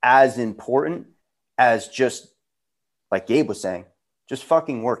as important as just, like Gabe was saying, just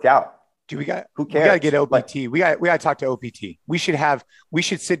fucking work out. Dude, who cares? We got to get OPT. Like, we got to talk to OPT. We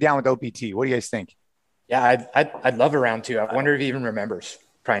should sit down with OPT. What do you guys think? Yeah, I'd love a round two. I wonder if he even remembers.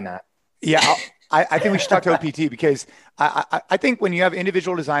 Probably not. Yeah, I think we should talk to OPT, because I think when you have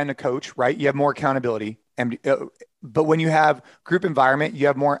individual design and a coach, right, you have more accountability. But when you have group environment, you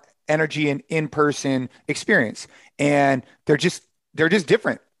have more energy and in-person experience, and they're just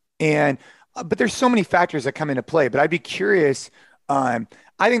different. And But there's so many factors that come into play. But I'd be curious. Um,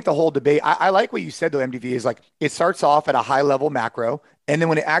 I think the whole debate, I like what you said though, MDV, is like it starts off at a high level macro. And then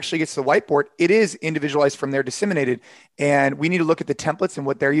when it actually gets to the whiteboard, it is individualized from there, disseminated. And we need to look at the templates and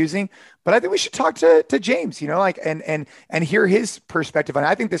what they're using. But I think we should talk to James, like and hear his perspective on it.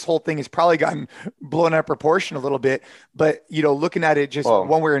 I think this whole thing has probably gotten blown out of proportion a little bit. But looking at it just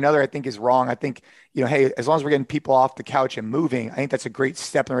one way or another, I think is wrong. I think, hey, as long as we're getting people off the couch and moving, I think that's a great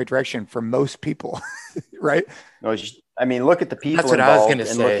step in the right direction for most people, right? No, I mean, look at the people That's what involved I was gonna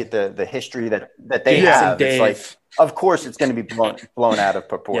and say. look at the history that they James have. and Dave. It's like, of course, it's going to be blown out of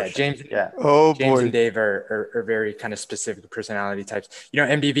proportion. Yeah, James. Yeah. Oh, James boy. and Dave are very kind of specific personality types.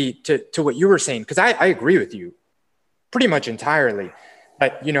 MDV, to what you were saying, because I agree with you pretty much entirely.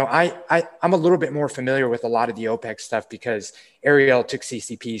 But, I'm a little bit more familiar with a lot of the OPEC stuff because Ariel took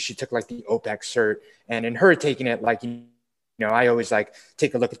CCP. She took like the OPEC cert. And in her taking it, like, I always like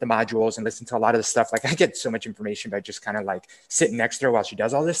take a look at the modules and listen to a lot of the stuff. Like I get so much information by just kind of like sitting next to her while she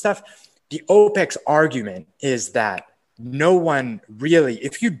does all this stuff. The OPEC's argument is that no one really,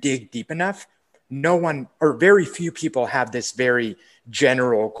 if you dig deep enough, no one or very few people have this very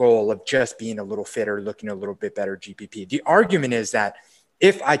general goal of just being a little fitter, looking a little bit better GPP. The argument is that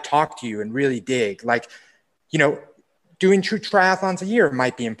if I talk to you and really dig, like, doing 2 triathlons a year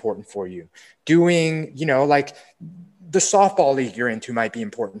might be important for you. Doing, like the softball league you're into might be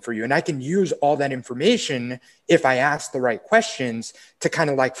important for you. And I can use all that information if I ask the right questions to kind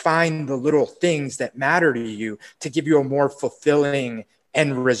of like find the little things that matter to you to give you a more fulfilling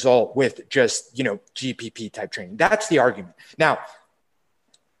end result with just, GPP type training. That's the argument. Now,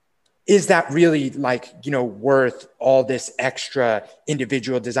 is that really like, worth all this extra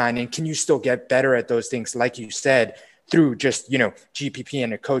individual design? And can you still get better at those things, like you said, through just, GPP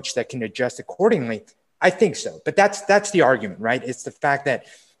and a coach that can adjust accordingly? I think so. But that's the argument, right? It's the fact that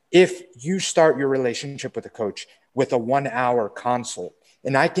if you start your relationship with a coach with a 1-hour consult,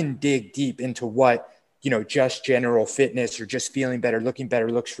 and I can dig deep into what, just general fitness or just feeling better, looking better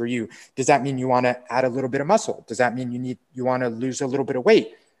looks for you. Does that mean you want to add a little bit of muscle? Does that mean you want to lose a little bit of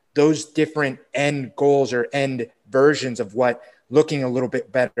weight? Those different end goals or end versions of what looking a little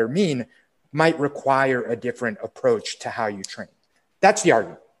bit better mean might require a different approach to how you train. That's the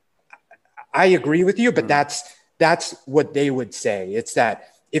argument. I agree with you, but that's what they would say. It's that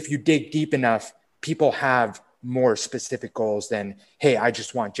if you dig deep enough, people have more specific goals than, hey, I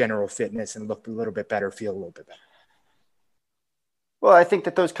just want general fitness and look a little bit better, feel a little bit better. Well, I think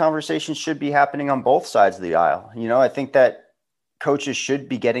that those conversations should be happening on both sides of the aisle. I think that coaches should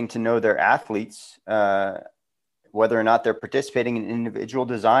be getting to know their athletes, whether or not they're participating in an individual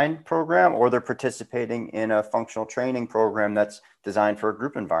design program or they're participating in a functional training program that's designed for a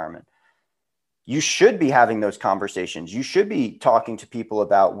group environment. You should be having those conversations. You should be talking to people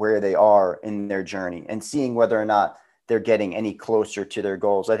about where they are in their journey and seeing whether or not they're getting any closer to their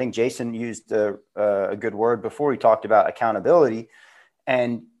goals. I think Jason used a good word before. He talked about accountability.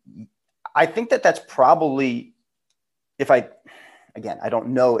 And I think that that's probably, I don't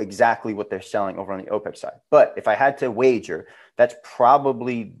know exactly what they're selling over on the OPEC side, but if I had to wager, that's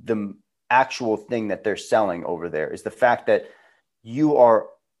probably the actual thing that they're selling over there, is the fact that you are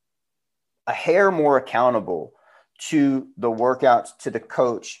a hair more accountable to the workouts, to the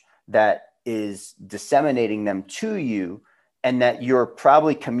coach that is disseminating them to you, and that you're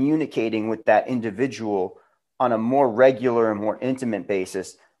probably communicating with that individual on a more regular and more intimate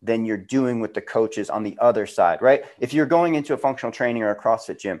basis than you're doing with the coaches on the other side, right? If you're going into a functional training or a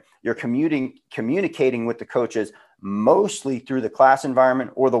CrossFit gym, you're communicating with the coaches mostly through the class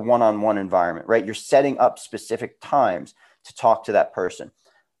environment or the one-on-one environment, right? You're setting up specific times to talk to that person.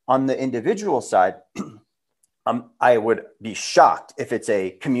 On the individual side, I would be shocked if it's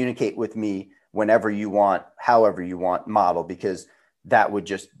a communicate with me whenever you want, however you want model, because that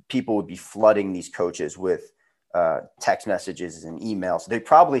would people would be flooding these coaches with text messages and emails. They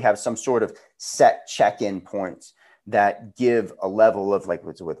probably have some sort of set check-in points that give a level of like,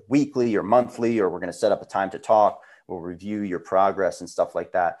 with weekly or monthly, or we're going to set up a time to talk, we'll review your progress and stuff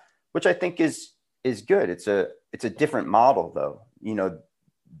like that, which I think is good. It's a different model though.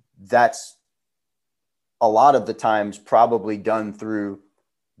 That's a lot of the times probably done through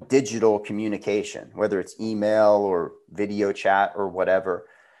digital communication, whether it's email or video chat or whatever.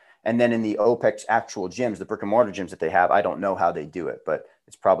 And then in the OPEC's actual gyms, the brick and mortar gyms that they have, I don't know how they do it, but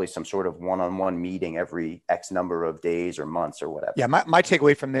it's probably some sort of one-on-one meeting every X number of days or months or whatever. Yeah. My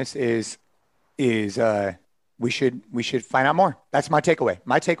takeaway from this is we should find out more. That's my takeaway.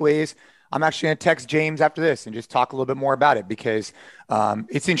 My takeaway is I'm actually going to text James after this and just talk a little bit more about it because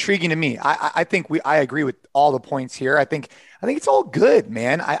it's intriguing to me. I think I agree with all the points here. I think it's all good,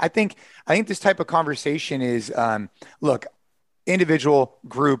 man. I think this type of conversation is, look, individual,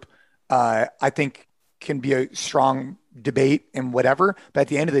 group, I think can be a strong debate and whatever. But at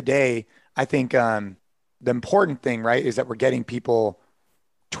the end of the day, I think the important thing, right, is that we're getting people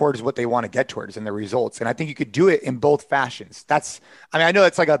towards what they want to get towards and the results. And I think you could do it in both fashions. I mean, I know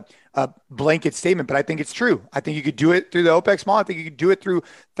it's like a blanket statement, but I think it's true. I think you could do it through the OPEX model. I think you could do it through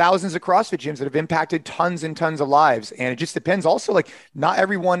thousands of CrossFit gyms that have impacted tons and tons of lives. And it just depends also, like not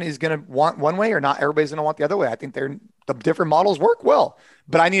everyone is going to want one way or not everybody's going to want the other way. I think the different models work well,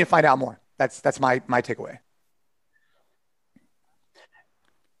 but I need to find out more. That's my takeaway.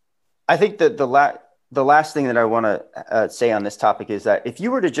 I think that the last thing that I want to say on this topic is that if you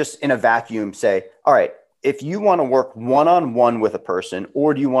were to just in a vacuum say, all right, if you want to work one-on-one with a person,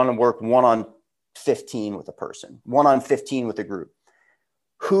 or do you want to work 1-on-15 with a person, 1-on-15 with a group,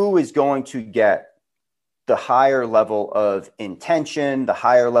 who is going to get the higher level of intention, the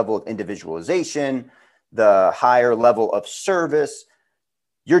higher level of individualization, the higher level of service?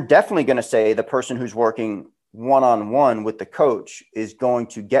 You're definitely going to say the person who's working one-on-one with the coach is going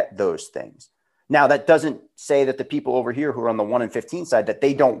to get those things. Now, that doesn't say that the people over here who are on the 1-in-15 side, that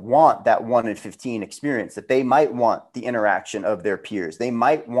they don't want that 1-in-15 experience, that they might want the interaction of their peers. They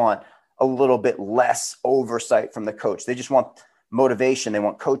might want a little bit less oversight from the coach. They just want motivation. They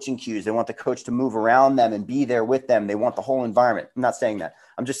want coaching cues. They want the coach to move around them and be there with them. They want the whole environment. I'm not saying that.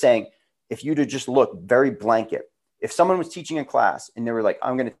 I'm just saying, if you to just look very blanket, if someone was teaching a class and they were like,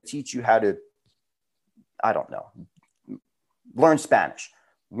 I'm going to teach you how to, I don't know, learn Spanish.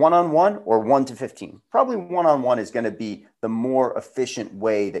 1-on-1 or 1-to-15, probably 1-on-1 is going to be the more efficient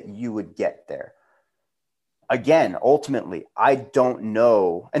way that you would get there. Again, ultimately, I don't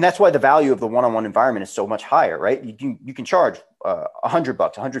know. And that's why the value of the one-on-one environment is so much higher, right? You can charge $100,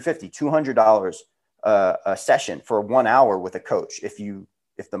 $150, $200 a session for 1 hour with a coach. If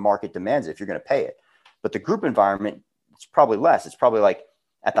the market demands it, if you're going to pay it. But the group environment, it's probably less. It's probably like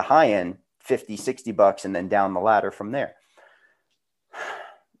at the high end, $50, $60, and then down the ladder from there.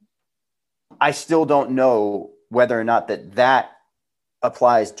 I still don't know whether or not that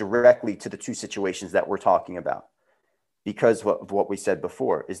applies directly to the two situations that we're talking about, because of what we said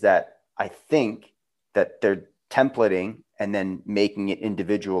before, is that I think that they're templating and then making it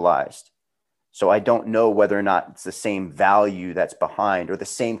individualized. So I don't know whether or not it's the same value that's behind, or the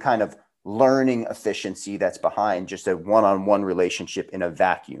same kind of learning efficiency that's behind just a one-on-one relationship in a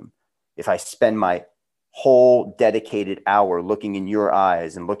vacuum. If I spend my whole dedicated hour looking in your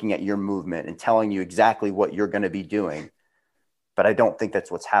eyes and looking at your movement and telling you exactly what you're going to be doing. But I don't think that's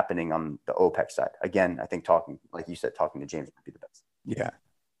what's happening on the OPEX side. Again, I think like you said, talking to James would be the best. Yeah.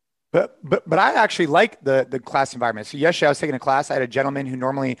 But I actually like the class environment. So yesterday I was taking a class. I had a gentleman who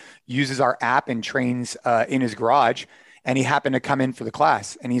normally uses our app and trains in his garage. And he happened to come in for the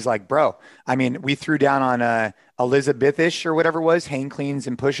class. And he's like, bro, I mean, we threw down on Elizabethish or whatever it was, hang cleans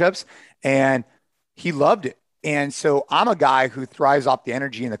and push-ups. And he loved it. And so I'm a guy who thrives off the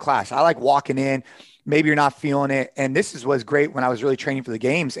energy in the class. I like walking in. Maybe you're not feeling it. And this was great when I was really training for the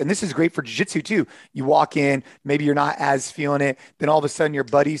games. And this is great for jiu-jitsu too. You walk in, maybe you're not as feeling it. Then all of a sudden your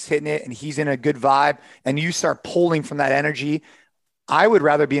buddy's hitting it and he's in a good vibe and you start pulling from that energy. I would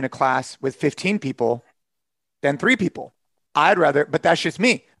rather be in a class with 15 people than 3 people. But that's just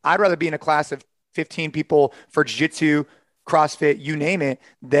me. I'd rather be in a class of 15 people for jiu-jitsu, CrossFit, you name it,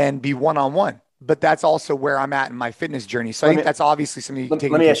 than be one-on-one. But that's also where I'm at in my fitness journey. So I think that's obviously something you can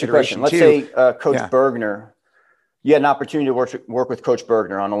take into consideration. Let me ask you a question. Let's say Coach Bergner, you had an opportunity to work with Coach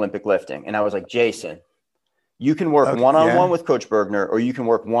Bergner on Olympic lifting. And I was like, Jason, you can work one-on-one with Coach Bergner, or you can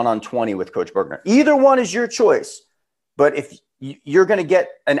work 1-on-20 with Coach Bergner. Either one is your choice. But if you're going to get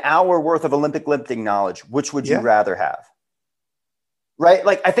an hour worth of Olympic lifting knowledge, which would you rather have? Right?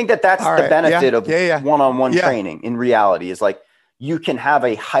 Like, I think that's the benefit of one-on-one training in reality, is like, you can have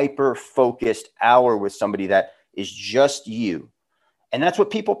a hyper-focused hour with somebody that is just you. And that's what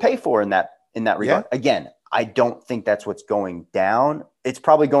people pay for in that regard. Yeah. Again, I don't think that's what's going down. It's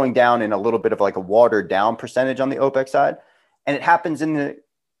probably going down in a little bit of like a watered down percentage on the OPEX side. And it happens in the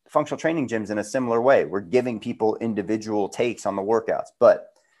functional training gyms in a similar way. We're giving people individual takes on the workouts. But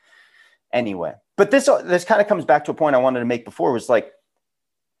anyway, this kind of comes back to a point I wanted to make before, was like,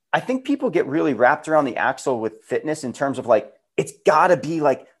 I think people get really wrapped around the axle with fitness in terms of like, it's got to be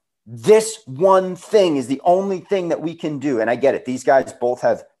like, this one thing is the only thing that we can do. And I get it. These guys both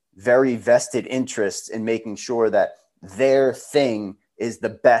have very vested interests in making sure that their thing is the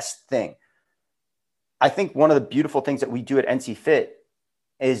best thing. I think one of the beautiful things that we do at NC Fit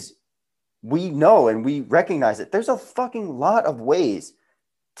is we know and we recognize that there's a fucking lot of ways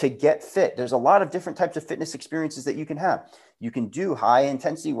to get fit. There's a lot of different types of fitness experiences that you can have. You can do high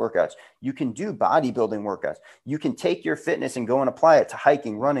intensity workouts. You can do bodybuilding workouts. You can take your fitness and go and apply it to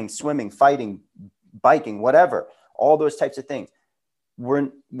hiking, running, swimming, fighting, biking, whatever, all those types of things.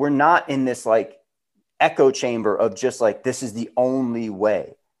 We're not in this like echo chamber of just like, this is the only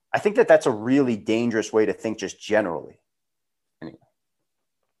way. I think that that's a really dangerous way to think just generally. Anyway.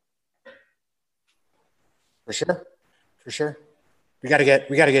 For sure. We got to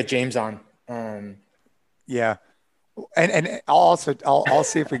get James on. Yeah. And I'll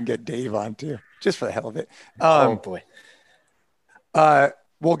see if we can get Dave on too, just for the hell of it. Oh boy.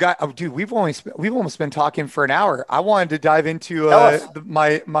 Well, dude, we've almost been talking for an hour. I wanted to dive into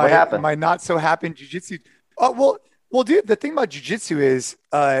my not so happy jiu-jitsu. Oh, well, dude, the thing about jiu-jitsu is,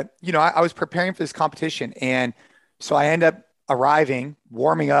 I was preparing for this competition, and so I end up arriving,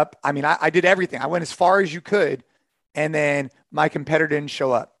 warming up. I mean, I did everything. I went as far as you could, and then my competitor didn't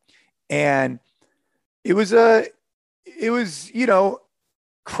show up, and it was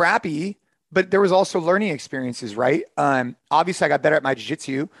crappy. But there was also learning experiences, right? Obviously I got better at my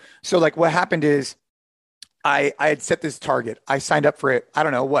jiu-jitsu. So like what happened is I had set this target. I signed up for it, I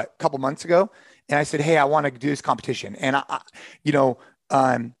don't know what, a couple months ago. And I said, hey, I want to do this competition. And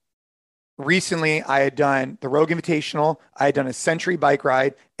recently I had done the Rogue Invitational. I had done a century bike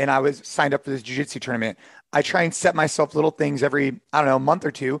ride, and I was signed up for this jiu-jitsu tournament. I try and set myself little things every, I don't know, month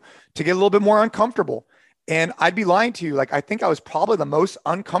or two to get a little bit more uncomfortable. And I'd be lying to you. Like, I think I was probably the most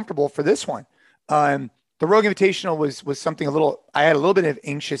uncomfortable for this one. The Rogue Invitational was something I had a little bit of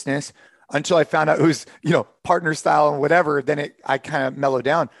anxiousness until I found out it was, partner style and whatever. Then I kind of mellowed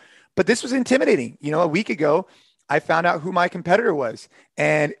down. But this was intimidating. A week ago, I found out who my competitor was.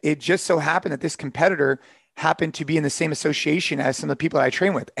 And it just so happened that this competitor happened to be in the same association as some of the people that I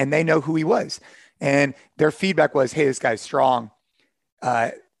train with. And they know who he was. And their feedback was, hey, this guy's strong.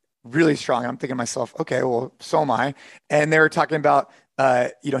 Really strong. I'm thinking to myself, okay, well, so am I. And they were talking about,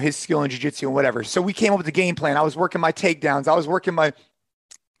 his skill in jiu-jitsu and whatever. So we came up with a game plan. I was working my takedowns. I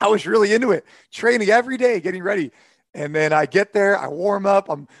was really into it, training every day, getting ready. And then I get there, I warm up,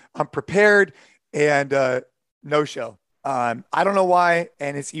 I'm prepared, and no show. I don't know why,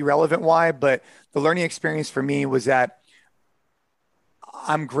 and it's irrelevant why, but the learning experience for me was that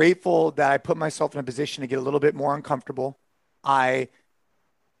I'm grateful that I put myself in a position to get a little bit more uncomfortable.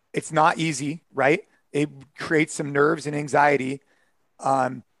 It's not easy, right? It creates some nerves and anxiety.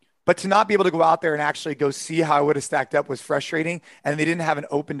 But to not be able to go out there and actually go see how I would have stacked up was frustrating. And they didn't have an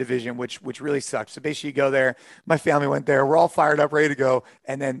open division, which really sucked. So basically you go there, my family went there, we're all fired up, ready to go.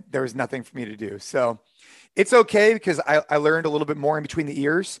 And then there was nothing for me to do. So it's okay, because I learned a little bit more in between the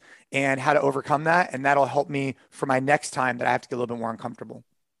ears and how to overcome that. And that'll help me for my next time that I have to get a little bit more uncomfortable.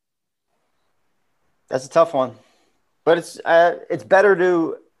 That's a tough one, but it's better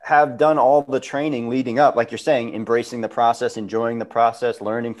to have done all the training leading up, like you're saying, embracing the process, enjoying the process,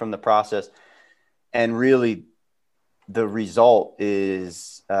 learning from the process. And really the result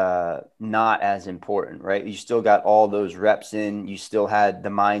is not as important, right? You still got all those reps in. You still had the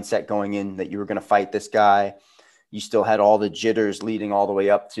mindset going in that you were going to fight this guy. You still had all the jitters leading all the way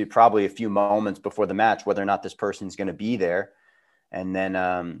up to probably a few moments before the match, whether or not this person's going to be there. And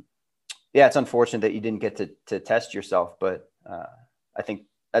then, it's unfortunate that you didn't get to test yourself, but I think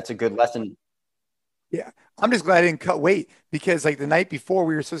that's a good lesson. Yeah. I'm just glad I didn't cut weight, because like the night before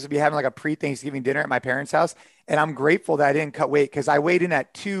we were supposed to be having like a pre-Thanksgiving dinner at my parents' house. And I'm grateful that I didn't cut weight, because I weighed in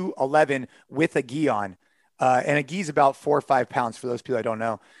at 211 with a gi on. And a gi is about 4 or 5 pounds for those people I don't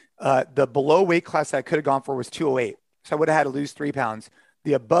know. The below weight class that I could have gone for was 208. So I would have had to lose 3 pounds.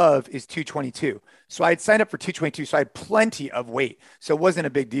 The above is 222. So I had signed up for 222. So I had plenty of weight. So it wasn't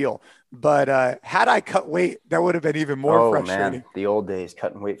a big deal. But had I cut weight, that would have been even more frustrating. Man, the old days,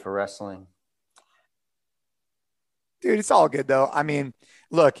 cutting weight for wrestling. Dude, it's all good though. I mean,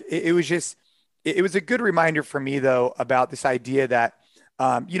 look, it was a good reminder for me though about this idea that,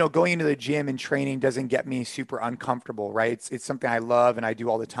 going into the gym and training doesn't get me super uncomfortable, right? It's something I love and I do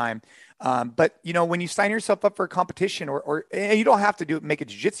all the time. But when you sign yourself up for a competition or you don't have to make a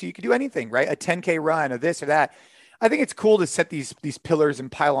jiu-jitsu, you can do anything, right? A 10K run or this or that. I think it's cool to set these pillars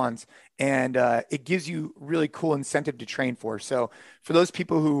and pylons, and it gives you really cool incentive to train for. So for those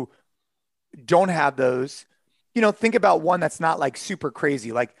people who don't have those, think about one that's not like super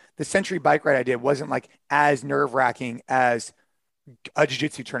crazy. Like the century bike ride I did wasn't like as nerve wracking as a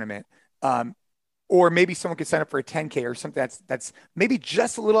jiu-jitsu tournament. Or maybe someone could sign up for a 10K or something that's maybe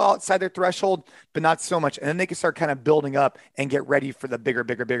just a little outside their threshold, but not so much. And then they can start kind of building up and get ready for the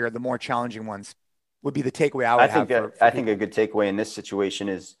bigger, the more challenging ones would be the takeaway I would have. I think a good takeaway in this situation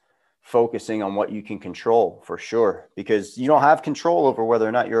is focusing on what you can control for sure, because you don't have control over whether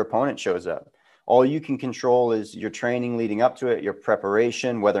or not your opponent shows up. All you can control is your training leading up to it, your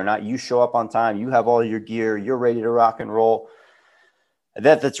preparation, whether or not you show up on time, you have all your gear, you're ready to rock and roll.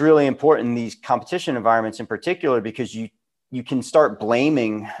 That's really important in these competition environments in particular, because you can start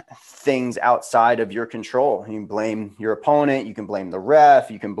blaming things outside of your control. You can blame your opponent, you can blame the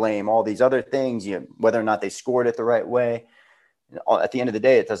ref, you can blame all these other things, whether or not they scored it the right way. At the end of the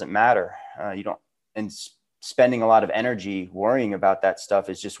day, it doesn't matter. And spending a lot of energy worrying about that stuff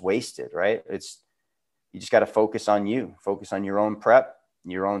is just wasted, right? You just got to focus on your own prep,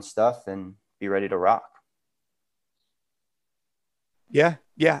 your own stuff, and be ready to rock. Yeah.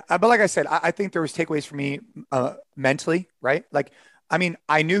 Yeah. But like I said, I think there was takeaways for me mentally, right? Like, I mean,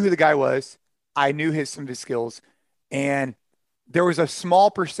 I knew who the guy was. I knew some of his skills. And there was a small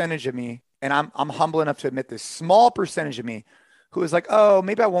percentage of me, and I'm humble enough to admit this, small percentage of me who was like, oh,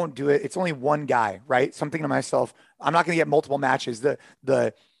 maybe I won't do it. It's only one guy, right? So I'm thinking to myself, I'm not going to get multiple matches.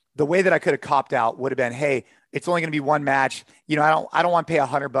 The way that I could have copped out would have been, hey, it's only going to be one match. I don't want to pay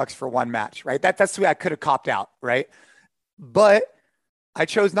 $100 for one match, right? That's the way I could have copped out, right? But I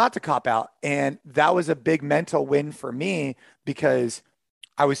chose not to cop out. And that was a big mental win for me, because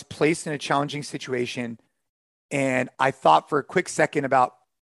I was placed in a challenging situation. And I thought for a quick second about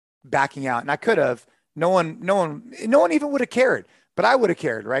backing out, and I could have. No one even would have cared, but I would have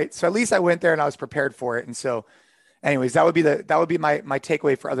cared, right? So at least I went there and I was prepared for it. And so, anyways, that would be my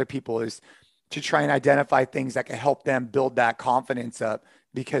takeaway for other people, is to try and identify things that can help them build that confidence up.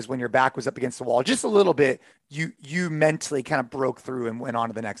 Because when your back was up against the wall just a little bit, you mentally kind of broke through and went on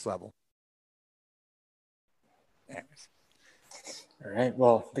to the next level. Anyways. All right.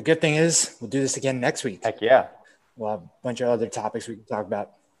 Well, the good thing is we'll do this again next week. Heck yeah. We'll have a bunch of other topics we can talk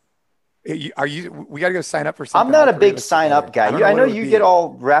about. We got to go sign up for something. I'm not a big sign up guy. I know you get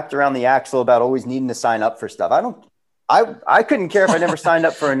all wrapped around the axle about always needing to sign up for stuff. I couldn't care if I never signed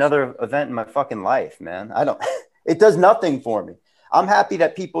up for another event in my fucking life, man. It does nothing for me. I'm happy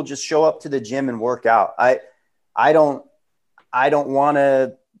that people just show up to the gym and work out. I don't want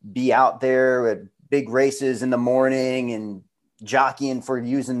to be out there at big races in the morning and jockeying for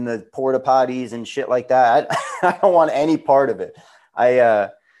using the porta potties and shit like that. I don't want any part of it.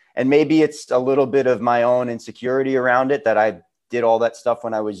 And maybe it's a little bit of my own insecurity around it, that I did all that stuff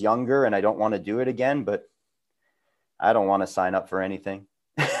when I was younger and I don't want to do it again, but I don't want to sign up for anything.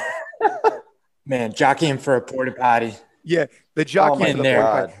 Man, jockeying for a porta potty. Yeah, the jockeying for the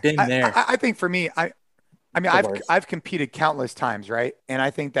porta potty. Been there. I think for me, I've competed countless times, right? And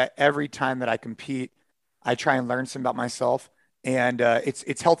I think that every time that I compete, I try and learn something about myself, and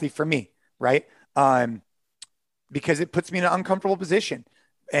it's healthy for me, right? Because it puts me in an uncomfortable position.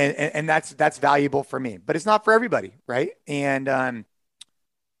 And that's valuable for me, but it's not for everybody. Right. And,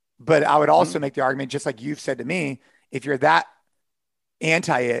 but I would also make the argument, just like you've said to me, if you're that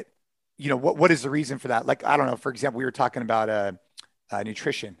anti it, what is the reason for that? Like, I don't know, for example, we were talking about,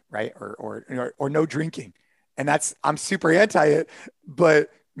 nutrition, right. Or no drinking. And I'm super anti it,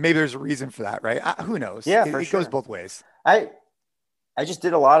 but maybe there's a reason for that. Right. Who knows? Yeah, it sure. goes both ways. I just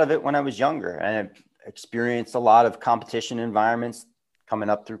did a lot of it when I was younger, and I experienced a lot of competition environments coming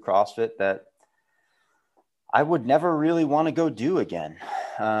up through CrossFit that I would never really want to go do again,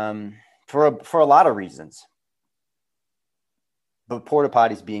 for a lot of reasons. But porta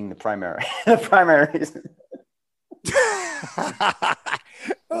potties being the primary reason.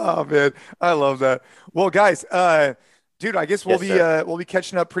 Oh man, I love that. Well, guys, dude, I guess we'll be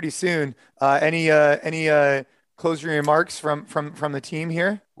catching up pretty soon. Any closing remarks from the team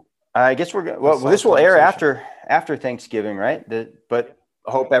here? I guess this will air after Thanksgiving, right? But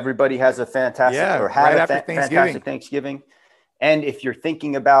I hope everybody has a fantastic fantastic Thanksgiving. And if you're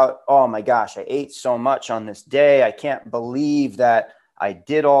thinking about, oh my gosh, I ate so much on this day, I can't believe that I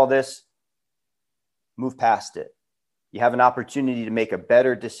did all this, move past it. You have an opportunity to make a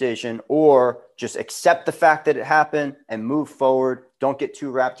better decision, or just accept the fact that it happened and move forward. Don't get too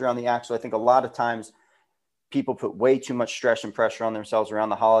wrapped around the axle. I think a lot of times people put way too much stress and pressure on themselves around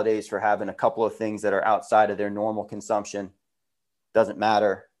the holidays for having a couple of things that are outside of their normal consumption. Doesn't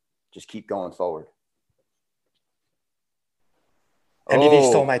matter. Just keep going forward. MDV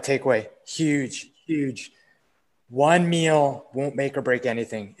stole my takeaway. Huge. One meal won't make or break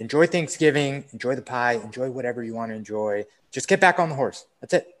anything. Enjoy Thanksgiving. Enjoy the pie. Enjoy whatever you want to enjoy. Just get back on the horse.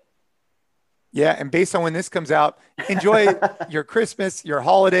 That's it. Yeah, and based on when this comes out, enjoy your Christmas, your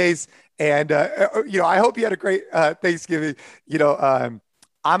holidays, and I hope you had a great Thanksgiving.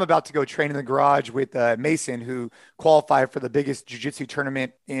 I'm about to go train in the garage with Mason, who qualified for the biggest jiu-jitsu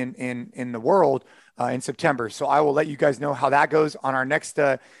tournament in the world, in September. So I will let you guys know how that goes on our next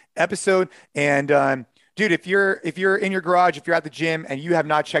episode. And dude, if you're in your garage, if you're at the gym and you have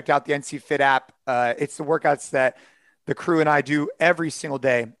not checked out the NC Fit app, it's the workouts that the crew and I do every single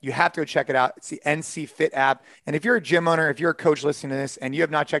day. You have to go check it out. It's the NC Fit app. And if you're a gym owner, if you're a coach listening to this and you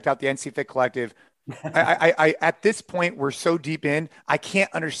have not checked out the NC Fit Collective, I at this point, we're so deep in, I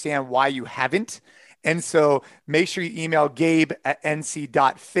can't understand why you haven't. And so make sure you email Gabe at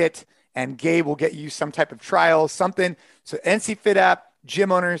nc.fit and Gabe will get you some type of trial, something. So NC Fit app,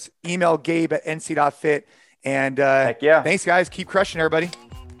 gym owners, email Gabe at nc.fit. And Heck yeah. Thanks guys. Keep crushing everybody.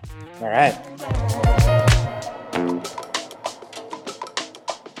 All right.